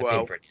Konate as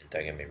well. Brilliant,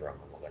 don't get me wrong.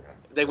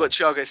 They've got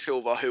Thiago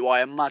Silva, who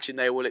I imagine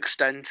they will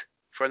extend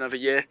for another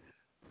year.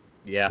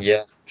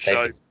 Yeah.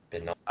 So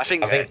I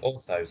think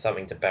also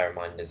something to bear in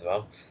mind as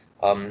well.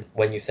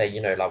 When you say,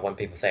 when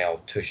people say,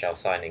 Tuchel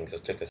signings or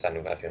Tuchel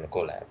signings, whatever you want to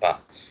call it,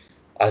 but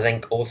I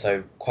think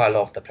also quite a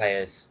lot of the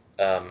players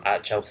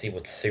at Chelsea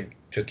would suit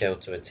Tuchel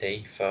to a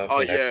T for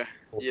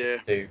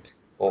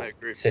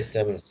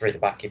system, 3 at the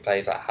back. He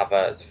plays like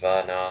Havertz,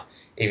 Werner,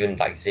 even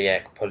like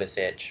Ziyech,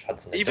 Pulisic,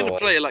 Hudson-Odoi. Even a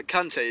player like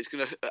Kante is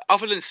gonna,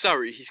 other than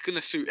Surrey, he's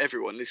gonna suit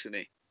everyone, isn't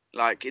he?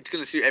 Like, it's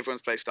going to suit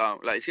everyone's play style.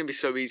 Like, it's going to be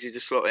so easy to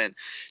slot in.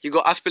 You've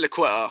got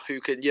Azpilicueta, who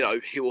can,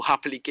 he will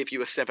happily give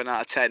you a 7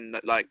 out of 10,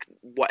 like,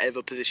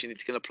 whatever position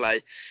he's going to play.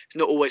 It's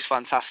not always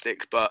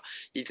fantastic, but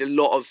he's a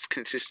lot of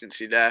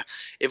consistency there.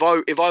 If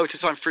I were to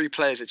sign 3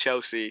 players at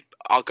Chelsea,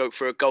 I'll go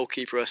for a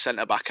goalkeeper, a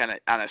centre-back, and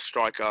a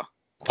striker.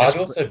 I'd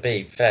also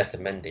be fair to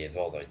Mendy as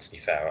well, though, to be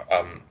fair.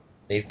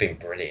 He's been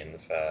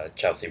brilliant for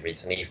Chelsea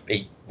recently.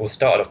 He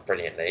started off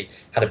brilliantly,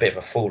 had a bit of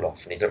a fall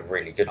off, and he's looked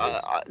really good.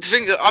 The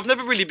thing that I've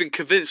never really been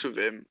convinced with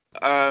him,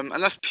 and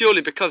that's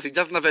purely because he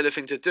doesn't have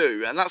anything to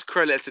do, and that's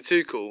credit to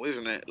Tuchel,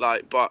 isn't it?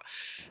 Like, but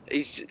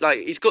he's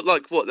got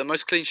the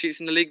most clean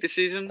sheets in the league this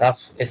season.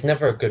 It's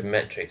never a good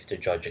metric to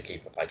judge a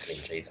keeper by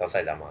clean sheets. I'll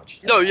say that much.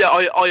 No, yeah,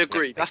 I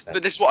agree.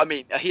 But this is what I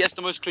mean. He has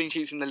the most clean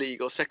sheets in the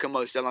league, or second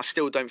most, and I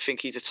still don't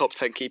think he's a top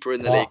 10 keeper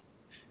in the league.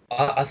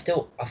 I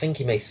think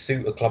he may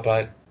suit a club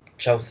like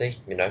Chelsea,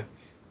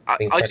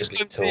 I just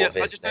don't see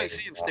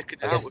him sticking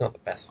out. It's not the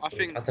best. I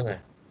don't know.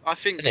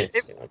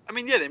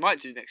 They might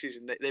do next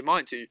season. They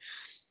might do,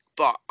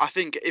 but I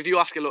think if you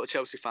ask a lot of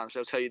Chelsea fans,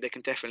 they'll tell you they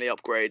can definitely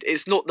upgrade.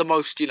 It's not the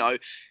most,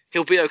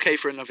 he'll be okay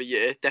for another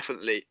year,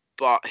 definitely,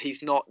 but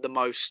he's not the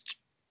most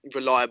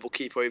reliable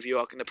keeper if you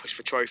are going to push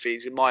for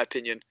trophies, in my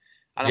opinion.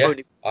 And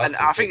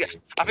I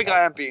think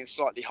I am being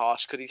slightly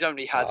harsh because he's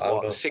only had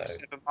 6-7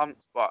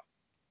 months, but.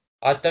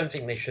 I don't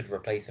think they should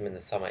replace him in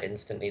the summer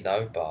instantly,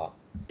 though. But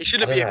it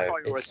shouldn't be a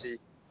priority.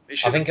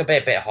 I think a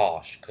bit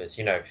harsh because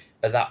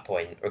at that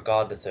point,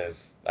 regardless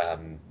of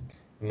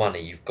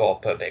money, you've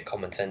got to put a bit of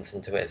common sense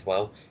into it as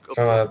well.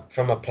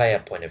 From a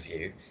player point of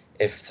view,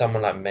 if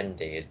someone like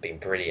Mendy has been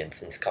brilliant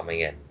since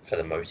coming in for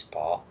the most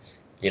part,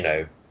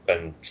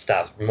 and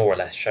stats more or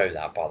less show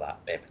that by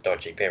that bit of a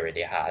dodgy period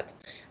he had,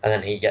 and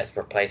then he gets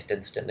replaced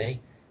instantly,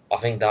 I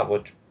think that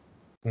would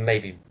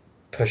maybe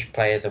push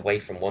players away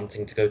from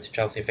wanting to go to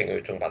Chelsea. I think we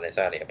were talking about this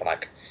earlier,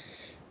 but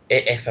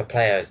if a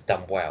player has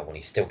done well when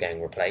he's still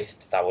getting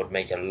replaced, that would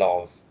make a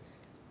lot of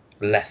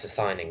lesser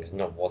signings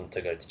not want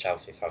to go to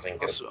Chelsea. So I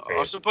think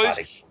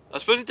I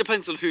suppose it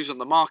depends on who's on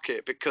the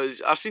market,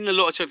 because I've seen a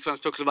lot of Chelsea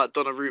fans talking about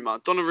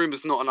Donnarumma.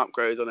 Donnarumma's not an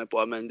upgrade on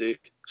Mendy,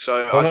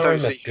 so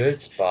Donnarumma's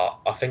good, but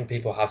I think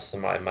people have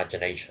some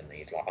imagination.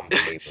 He's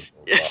unbelievable.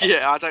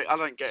 I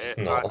don't get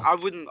it.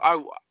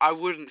 I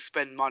wouldn't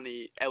spend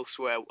money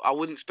elsewhere. I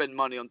wouldn't spend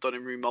money on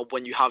Donnarumma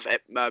when you have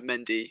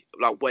Mendy.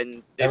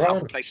 When there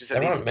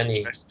aren't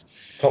many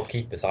top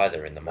keepers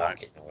either in the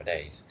market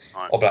nowadays.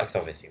 Right. Oblak's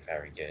obviously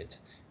very good.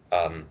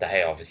 De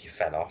Gea obviously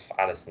fell off.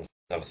 Alisson's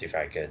obviously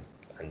very good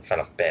and fell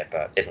off a bit,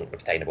 but isn't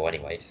obtainable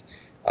anyways.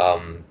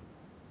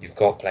 You've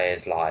got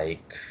players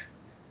like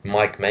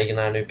Mike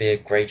Maignan who'd be a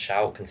great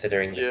shout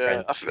considering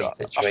the French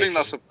situation.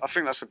 I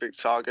think that's a big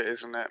target,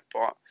 isn't it?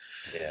 But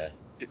yeah,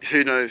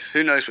 who knows?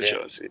 Who knows for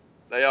Chelsea?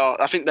 They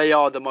are. I think they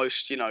are the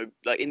most. In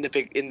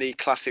the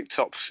classic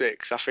top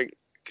 6. I think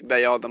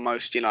they are the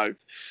most.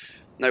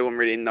 No one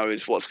really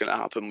knows what's going to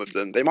happen with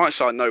them. They might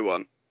sign no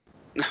one.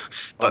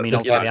 But,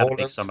 obviously they had a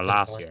big summer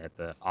last year,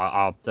 but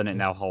I don't think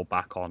they'll hold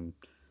back on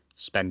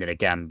spending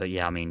again. But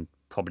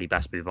probably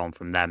best move on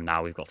from them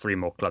now. We've got 3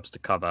 more clubs to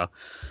cover.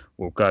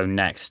 We'll go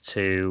next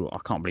to, I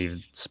can't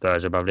believe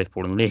Spurs are above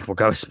Liverpool in the league. We'll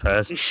go with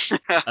Spurs.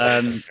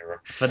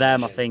 For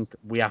them, I think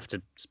we have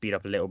to speed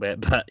up a little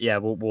bit. But yeah,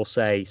 we'll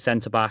say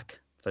centre-back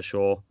for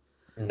sure.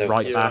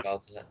 Right back.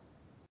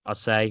 I'd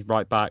say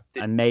right back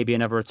and maybe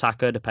another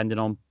attacker, depending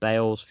on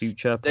Bale's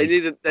future. They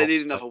need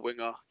another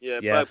winger. Yeah.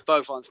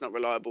 Bergwijn's not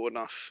reliable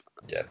enough.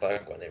 Yeah,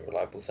 Bergwijn ain't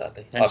reliable,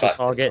 sadly. Potential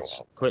targets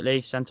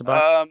quickly, centre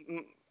back.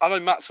 I know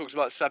Matt talks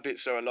about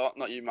Sabitzer a lot.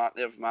 Not you, Matt.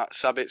 The other Matt.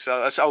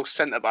 Sabitzer. That's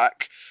centre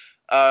back.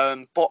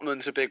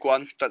 Botman's a big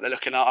one that they're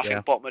looking at. I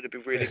think Botman would be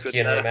really good.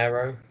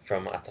 Romero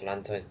from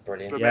Atalanta is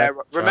brilliant.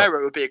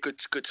 Romero would be a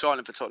good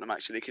signing for Tottenham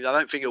actually, because I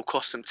don't think he'll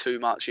cost them too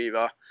much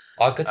either.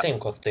 I could see him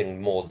costing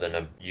more than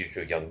a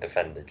usual young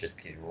defender, just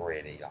because he's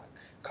really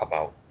come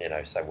out,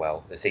 so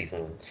well this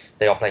season.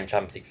 They are playing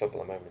Champions League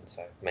football at the moment,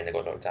 so they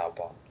got knocked out,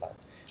 but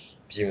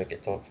presumably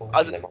get top 4.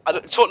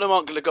 Tottenham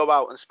aren't going to go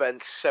out and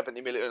spend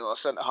 70 million on a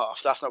centre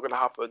half. That's not going to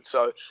happen.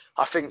 So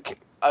I think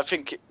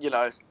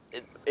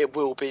it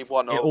will be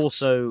one of. It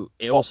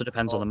also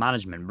depends on the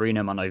management.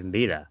 Bruno might not even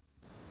be there.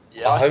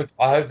 Yeah,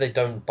 I hope they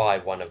don't buy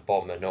one of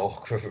Botman or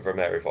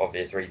Romero for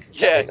obvious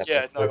reasons. I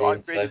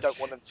really don't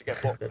want them to get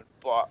Botman,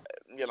 but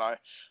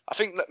I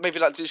think that maybe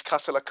Dush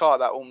Katalakar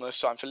that almost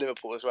signed for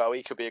Liverpool as well.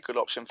 He could be a good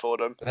option for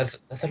them. There's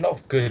a lot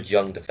of good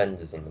young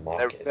defenders in the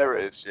market. There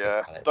is,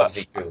 yeah. But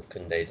obviously, Jules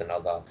Koundé is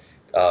another.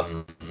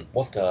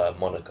 What's the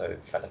Monaco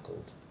fella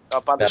called?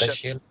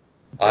 Badiashile.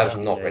 I've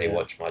not really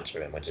watched much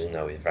of him. I just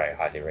know he's very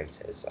highly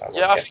rated. So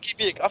I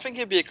think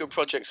he'd be a good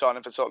project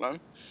signing for Tottenham.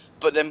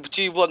 But then,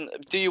 do you want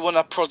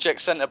a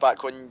project centre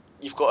back when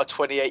you've got a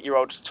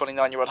 28-year-old,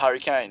 29-year-old Harry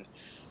Kane?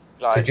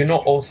 Could you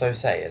not also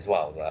say as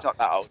well that not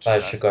that old,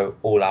 Spurs should go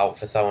all out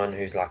for someone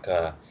who's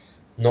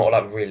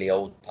not really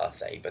old per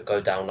se, but go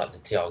down the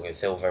Thiago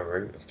Silva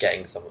route of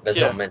getting someone?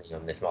 There's not many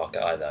on this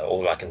market either.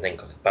 All I can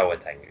think of is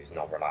Boateng, who's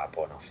not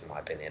reliable enough in my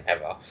opinion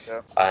ever,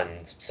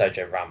 and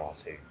Sergio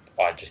Ramos, who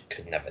I just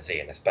could never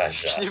see in a Spurs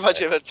shirt. Can you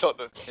imagine him at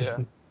Tottenham? Yeah.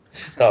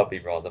 That would be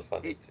rather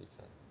funny. To be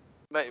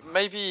fair.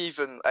 Maybe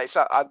even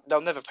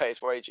they'll never pay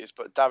his wages,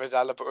 but David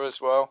Alaba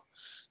as well.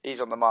 He's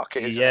on the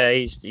market, isn't Yeah,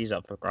 he? he's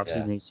up for grabs,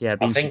 Yeah. isn't he? Yeah,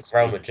 I think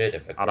Real Madrid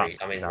have how that agreed.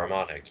 I mean, plays out.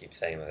 Romano keeps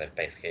saying that they've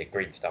basically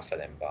agreed stuff for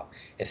them, but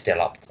it's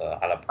still up to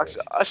Alaba.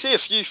 I see a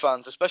few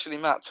fans, especially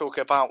Matt, talk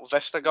about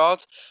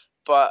Vestergaard,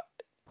 but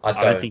I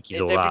I don't think he's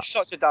all it'd be that.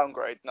 such a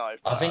downgrade. No,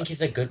 I think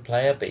he's a good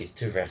player, but he's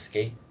too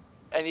risky.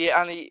 and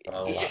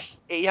Oh,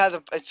 he had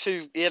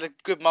a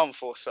good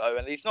month or so,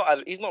 and he's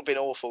not been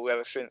awful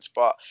ever since,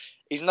 but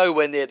he's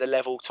nowhere near the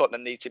level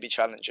Tottenham need to be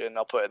challenging.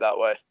 I'll put it that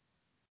way.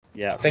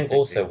 Yeah, I think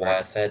also why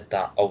I said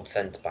that old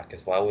centre back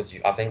as well was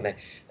I think they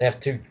have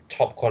two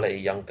top quality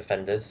young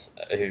defenders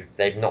who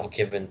they've not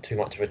given too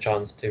much of a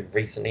chance to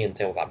recently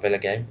until that Villa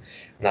game,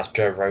 and that's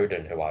Joe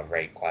Rodon, who I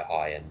rate quite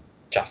high, and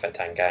Japhet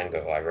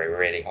Tanganga, who I rate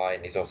really high,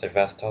 and he's also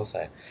versatile.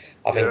 So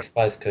I think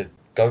Spurs could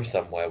go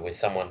somewhere with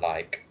someone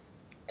like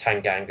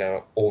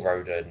Tanganga or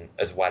Rodon,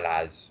 as well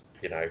as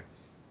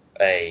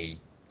a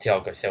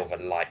Thiago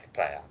Silva-like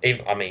player.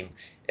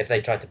 If they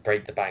tried to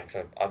break the bank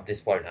for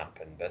this won't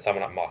happen, but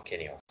someone like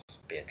Marquinhos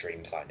would be a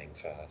dream signing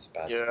for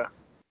Spurs.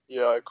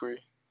 Yeah, I agree.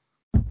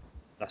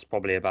 That's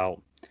probably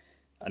about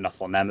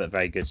enough on them, but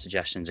very good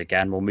suggestions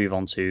again. We'll move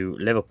on to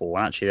Liverpool.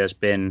 Actually, there's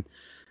been,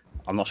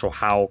 I'm not sure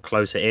how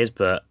close it is,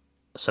 but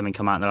something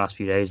come out in the last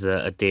few days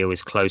that a deal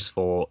is close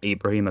for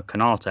Ibrahima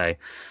Konate,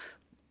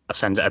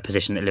 a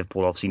position that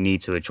Liverpool obviously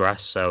need to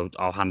address. So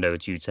I'll hand over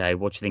to you, Tay.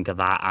 What do you think of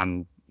that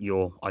and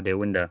your ideal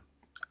window?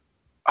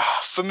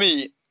 For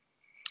me,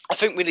 I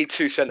think we need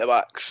two centre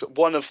backs.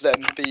 One of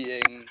them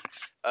being,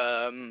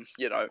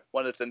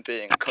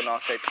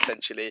 Konate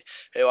potentially.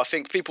 Who I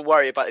think people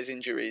worry about his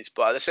injuries,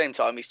 but at the same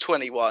time, he's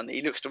 21.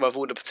 He looks to have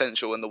all the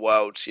potential in the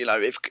world.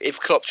 If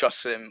Klopp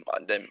trusts him,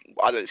 then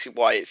I don't see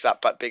why it's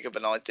that big of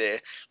an idea.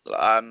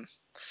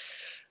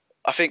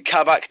 I think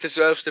Kabak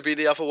deserves to be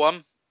the other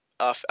one.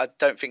 I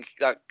don't think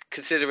that,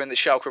 considering that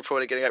Schalke are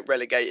probably going to get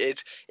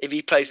relegated, if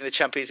he plays in the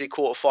Champions League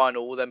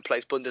quarter-final, then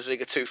plays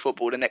Bundesliga 2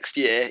 football the next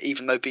year,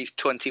 even though he's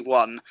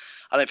 21,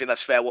 I don't think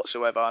that's fair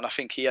whatsoever, and I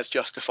think he has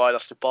justified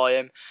us to buy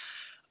him.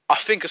 I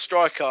think a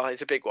striker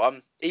is a big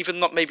one,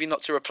 maybe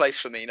not to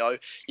replace Firmino.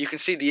 You can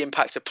see the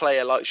impact a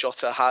player like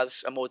Jota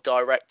has, a more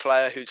direct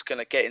player who's going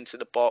to get into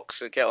the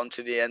box and get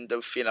onto the end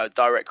of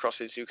direct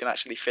crosses, who can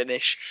actually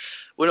finish.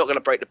 We're not going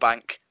to break the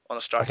bank on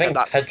a striker. I think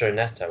Pedro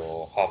Neto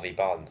or Harvey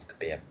Barnes could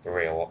be a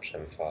real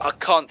option for. I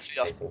can't see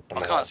us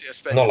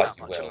spending that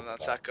much on an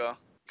attacker.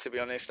 To be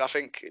honest, I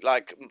think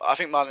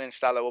Marlon and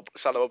Salah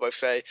will both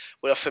say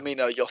we'll have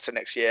Firmino, Jota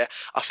next year.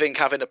 I think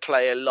having a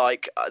player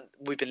like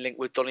we've been linked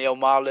with Doniel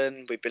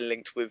Marlon, we've been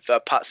linked with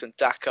Patson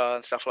Daka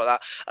and stuff like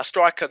that. A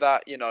striker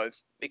that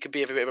it could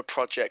be a bit of a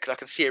project, because I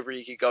can see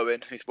Origi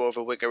going, who's more of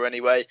a winger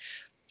anyway.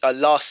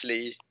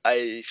 Lastly,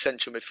 a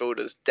central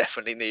midfielder is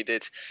definitely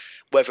needed,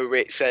 whether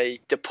it's a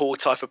DePaul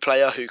type of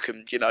player who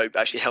can,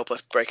 actually help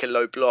us break a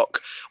low block,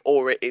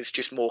 or it is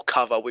just more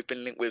cover. We've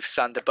been linked with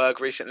Sander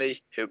Berg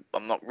recently, who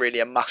I'm not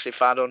really a massive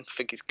fan on. I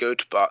think he's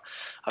good, but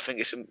I think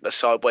it's a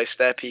sideways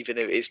step, even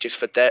if it is just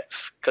for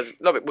depth. Because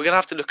we're going to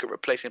have to look at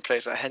replacing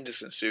players like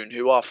Henderson soon,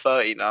 who are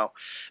 30 now.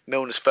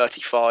 Milner's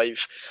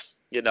 35.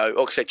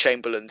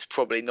 Oxlade-Chamberlain's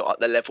probably not at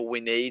the level we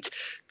need.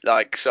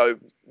 So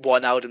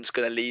Wijnaldum's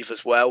going to leave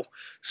as well.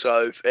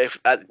 So if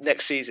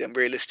next season,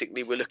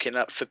 realistically, we're looking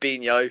at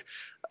Fabinho,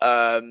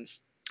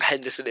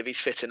 Henderson if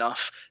he's fit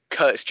enough,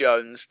 Curtis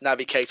Jones,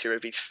 Naby Keita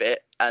if he's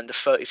fit, and the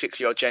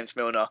 36-year-old James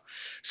Milner.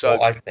 So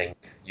what I think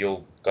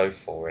you'll go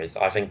for is,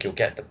 I think you'll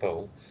get the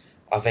ball.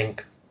 I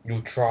think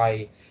you'll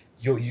try.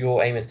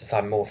 Your aim is to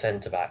sign more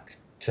centre backs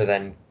to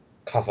then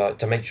cover,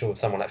 to make sure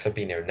someone like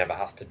Fabinho never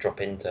has to drop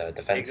into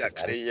defence.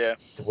 Exactly, again,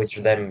 which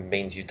then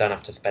means you don't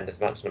have to spend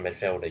as much on the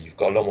midfielder. You've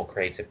got a lot more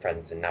creative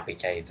presence in Naby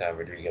Keita,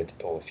 Rodrigo De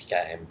Paul if you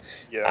get him,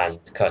 and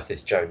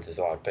Curtis Jones as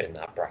well. I'd put in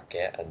that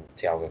bracket, and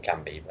Thiago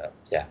can be, but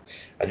yeah.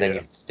 And then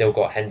you've still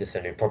got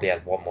Henderson, who probably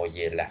has one more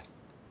year left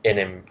in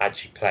him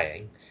actually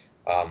playing.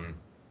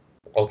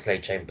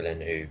 Oxlade-Chamberlain,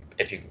 who,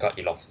 if you can cut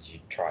your losses, you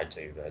try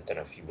to. I don't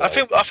know if you will. I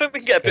think we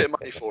can get a bit of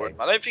money for him.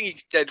 I don't think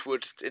he's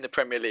deadwood in the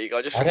Premier League.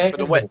 I don't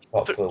think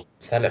Klopp will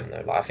sell him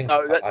though.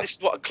 This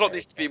is what Klopp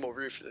needs to be more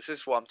ruthless. This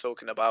is what I'm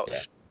talking about.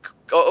 Yeah.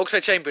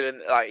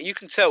 Oxlade-Chamberlain, you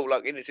can tell,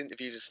 in his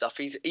interviews and stuff,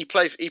 he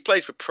plays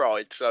with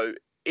pride. So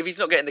if he's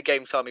not getting the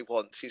game time he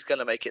wants, he's going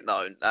to make it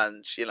known.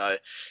 And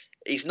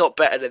he's not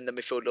better than the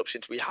midfield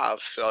options we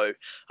have, so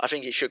I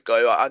think he should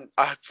go.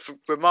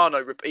 Romano,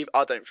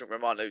 I don't think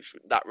Romano's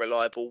that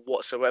reliable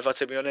whatsoever,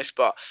 to be honest.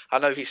 But I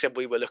know he said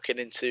we were looking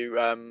into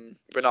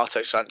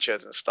Renato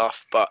Sanchez and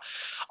stuff. But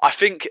I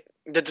think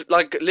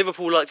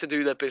Liverpool like to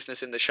do their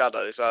business in the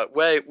shadows.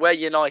 Where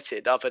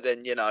United, other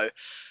than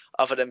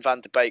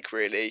Van der Beek,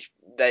 really,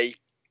 they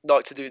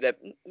like to do their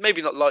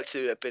maybe not like to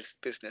do their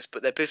business,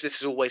 but their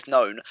business is always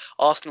known.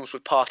 Arsenal's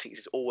with parties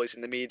is always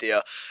in the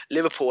media.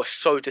 Liverpool are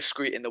so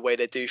discreet in the way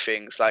they do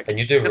things. Like, and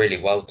you do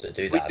really well to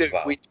do we that do, as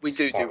well. we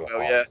do So well,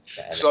 hard yeah. to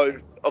get So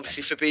anything.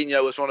 obviously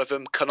Fabinho was one of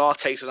them.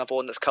 Konate's another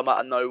one that's come out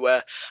of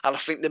nowhere, and I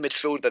think the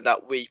midfielder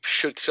that we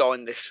should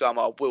sign this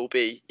summer will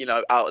be,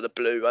 out of the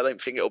blue. I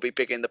don't think it'll be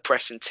big in the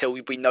press until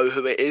we know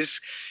who it is,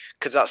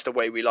 because that's the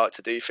way we like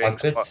to do I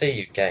things. could see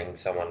you getting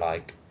someone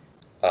like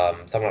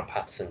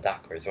Patterson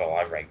Daka as well.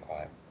 I rate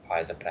quite high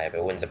as a player, but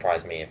it wouldn't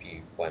surprise me if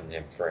you went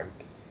in for him.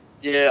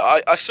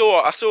 Yeah, I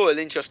saw an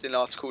interesting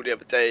article the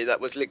other day that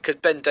was linked,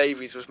 because Ben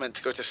Davies was meant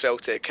to go to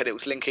Celtic, and it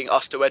was linking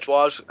us to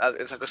Edouard as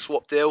it's like a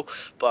swap deal,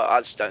 but I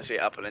just don't see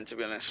it happening, to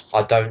be honest.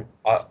 I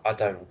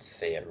don't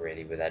see it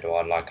really with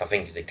Edouard. Like, I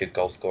think he's a good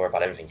goal scorer,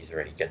 but I don't think he's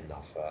really good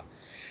enough for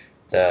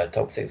the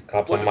top 6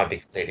 clubs. I might be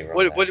completely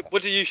wrong.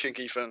 What do you think,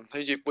 Ethan?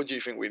 What do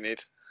you think we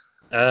need?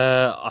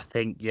 I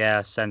think,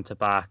 centre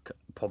back,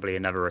 probably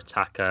another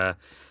attacker,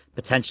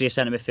 potentially a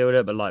centre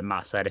midfielder. But like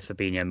Matt said, if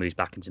Fabinho moves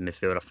back into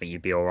midfield, I think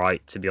you'd be all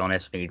right. To be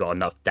honest, I think you've got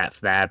enough depth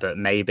there, but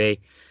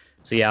maybe.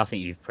 So I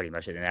think you've pretty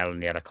much hit the nail on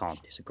the head. I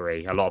can't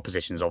disagree. A lot of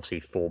positions,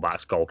 obviously,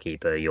 fullbacks,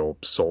 goalkeeper, you're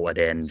sorted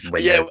in.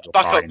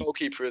 Backup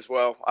goalkeeper as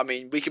well. I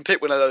mean, we can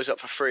pick one of those up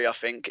for free. I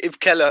think if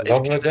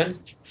Lonergan.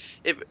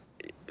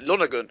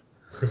 Lonergan.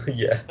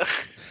 Yeah.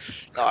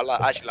 No,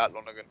 I actually like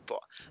Lonergan, but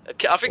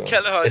I think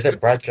Kelleher is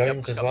it Brad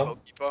Jones as well?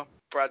 Goalkeeper.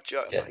 Brad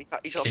Jones. Yeah.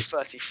 He's on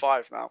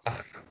 35 now.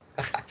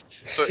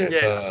 But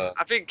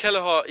I think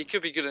Kelleher, he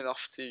could be good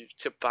enough to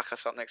back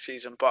us up next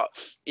season. But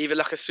either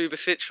like a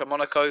Subasic for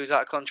Monaco, who's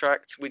out of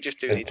contract, we just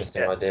do need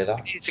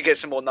to get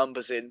some more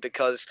numbers in,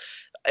 because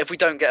if we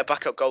don't get a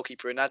backup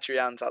goalkeeper and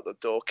Adrian's out the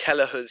door,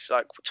 Kelleher's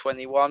like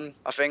 21,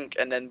 I think,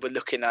 and then we're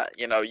looking at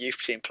youth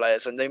team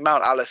players, and the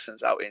amount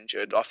Alisson's out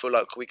injured, I feel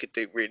like we could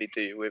really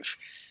do with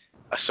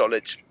a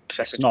solid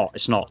second.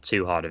 It's not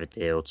too hard of a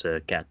deal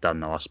to get done,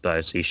 though, I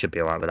suppose. So you should be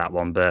all right with that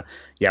one. But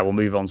we'll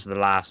move on to the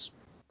last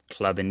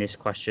club in this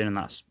question, and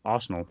that's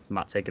Arsenal.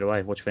 Matt, take it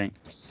away. What do you think?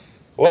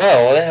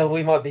 Well,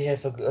 we might be here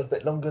for a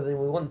bit longer than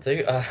we want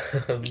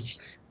to.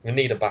 We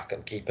need a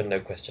backup keeper, no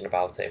question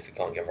about it. If we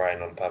can't get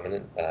Ryan on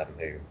permanent,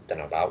 who don't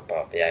know about,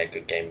 but a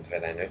good game for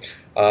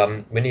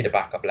them. We need a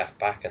backup left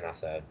back, and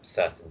that's a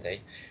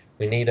certainty.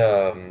 We need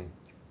a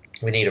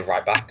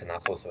right back, and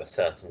that's also a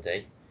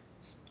certainty.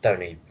 Don't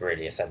need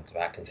really a centre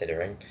back,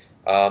 considering.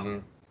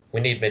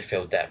 We need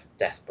midfield depth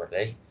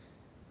desperately.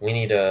 We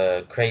need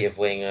a creative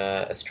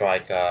winger, a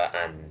striker,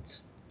 and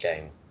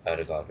getting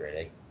Odegaard,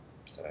 really.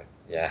 So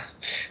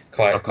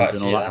quite a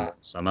few that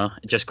summer.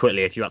 Just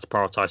quickly, if you had to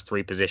prioritise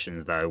 3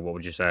 positions, though, what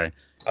would you say?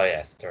 Oh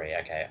yes, 3.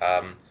 Okay.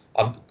 I'm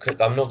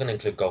not going to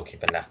include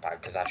goalkeeper and left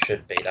back, because that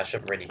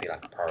shouldn't really be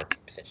like a priority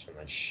position.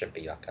 It should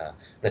be like a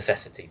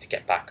necessity to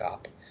get back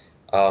up.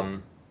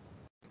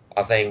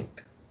 I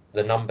think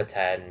the number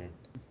 10.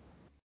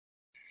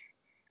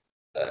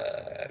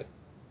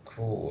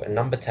 Cool. And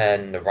number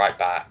 10, the right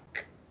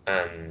back,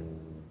 and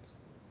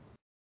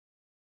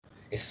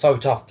it's so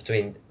tough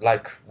between,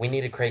 we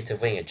need a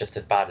creative winger just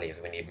as badly as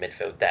we need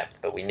midfield depth,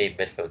 but we need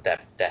midfield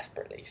depth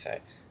desperately. So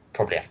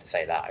probably have to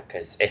say that,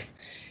 because if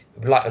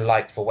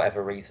for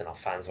whatever reason our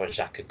fans want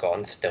Xhaka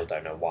gone, still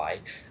don't know why,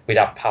 we'd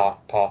have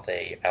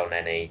Partey, El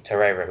Neni,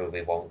 Torreira, who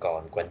we want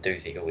gone,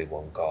 Guendouzi, who we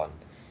want gone.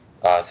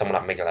 Someone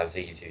like Miguel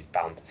Aziz, who's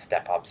bound to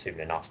step up soon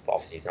enough, but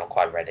obviously he's not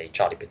quite ready.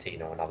 Charlie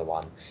Patino, another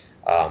one.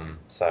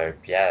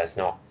 There's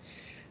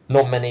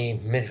not many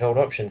midfield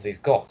options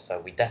we've got, so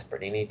we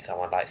desperately need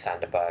someone like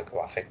Sanderberg, who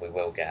I think we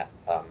will get.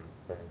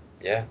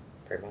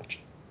 Pretty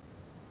much.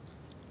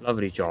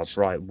 Lovely job.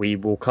 Right, we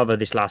will cover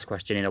this last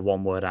question in a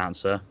one-word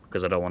answer,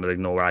 because I don't want to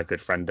ignore our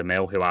good friend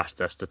Emil, who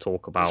asked us to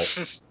talk about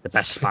the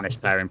best Spanish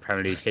player in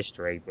Premier League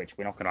history, which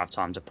we're not going to have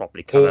time to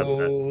properly cover.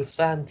 Oh,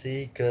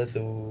 Santi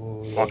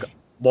Cazorla.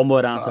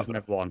 One-word answer from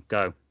everyone.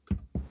 Go.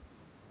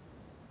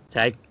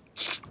 Tay?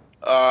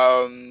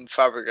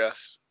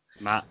 Fabregas.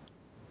 Matt?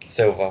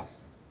 Silva.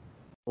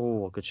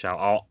 Oh, good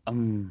shout.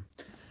 You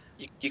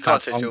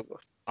can't say Silva.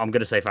 I'm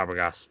going to say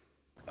Fabregas.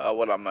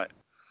 Well done, mate.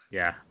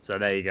 Yeah, so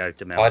there you go,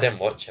 Demil. I didn't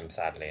watch him,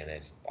 sadly, in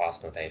his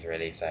Arsenal days,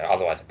 really, so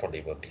otherwise I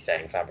probably would be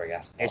saying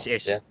Fabregas.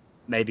 It's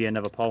maybe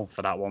another poll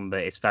for that one, but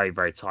it's very,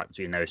 very tight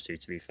between those two,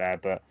 to be fair.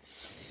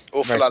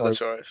 Or Fernando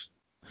Torres.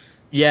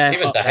 Yeah.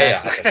 Even De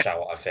Gea has a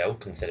shout, I feel,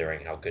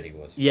 considering how good he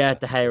was. Yeah,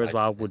 De Gea as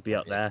well would be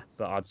up there,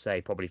 but I'd say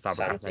probably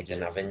Fabregas. Santi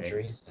didn't have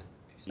injuries.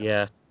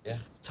 Yeah.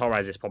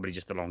 Torres is probably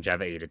just the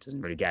longevity that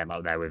doesn't really get him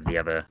up there with the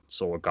other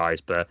sort of guys.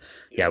 But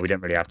we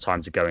don't really have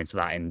time to go into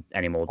that in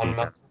any more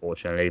detail,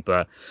 unfortunately.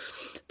 But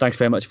thanks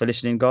very much for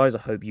listening, guys. I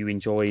hope you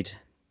enjoyed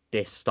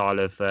this style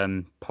of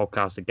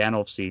podcast again.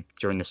 Obviously,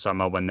 during the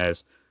summer when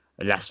there's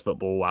less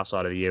football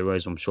outside of the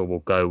Euros, I'm sure we'll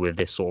go with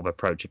this sort of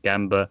approach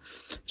again. But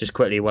just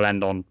quickly, we'll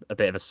end on a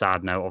bit of a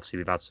sad note. Obviously,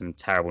 we've had some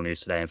terrible news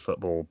today in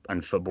football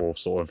and football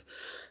sort of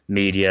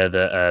media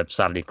that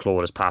sadly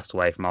Claude has passed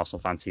away from Arsenal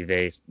Fan TV.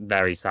 It's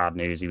very sad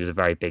news. He was a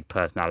very big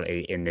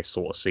personality in this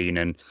sort of scene,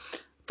 and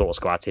thoughts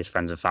go out to his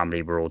friends and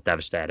family. We're all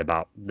devastated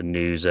about the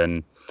news,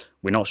 and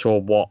We're not sure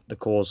what the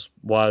cause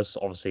was.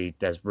 Obviously,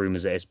 there's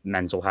rumours that it's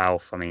mental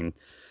health. I mean,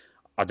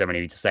 I don't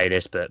really need to say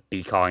this, but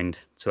be kind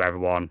to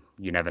everyone.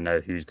 You never know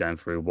who's going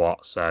through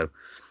what. So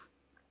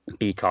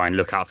be kind,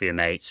 look out for your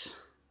mates.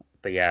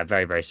 But yeah,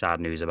 very, very sad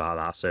news about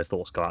that. So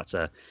thoughts go out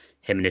to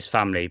him and his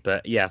family.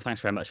 But yeah,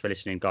 thanks very much for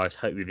listening, guys.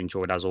 Hope you've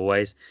enjoyed as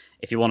always.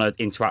 If you want to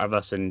interact with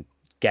us and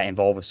get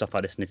involved with stuff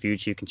like this in the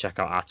future, you can check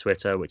out our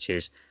Twitter, which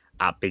is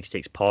at Big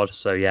Six Pod.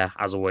 So yeah,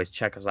 as always,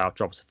 check us out,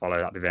 drop us a follow.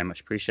 That'd be very much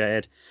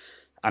appreciated.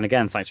 And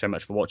again, thanks very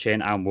much for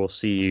watching, and we'll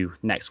see you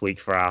next week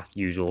for our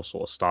usual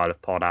sort of style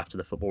of pod after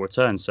the football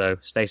returns. So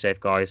stay safe,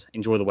 guys.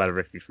 Enjoy the weather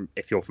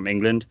if you're from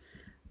England,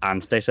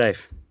 and stay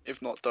safe.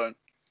 If not, don't.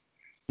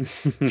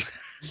 See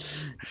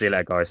you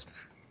later, guys.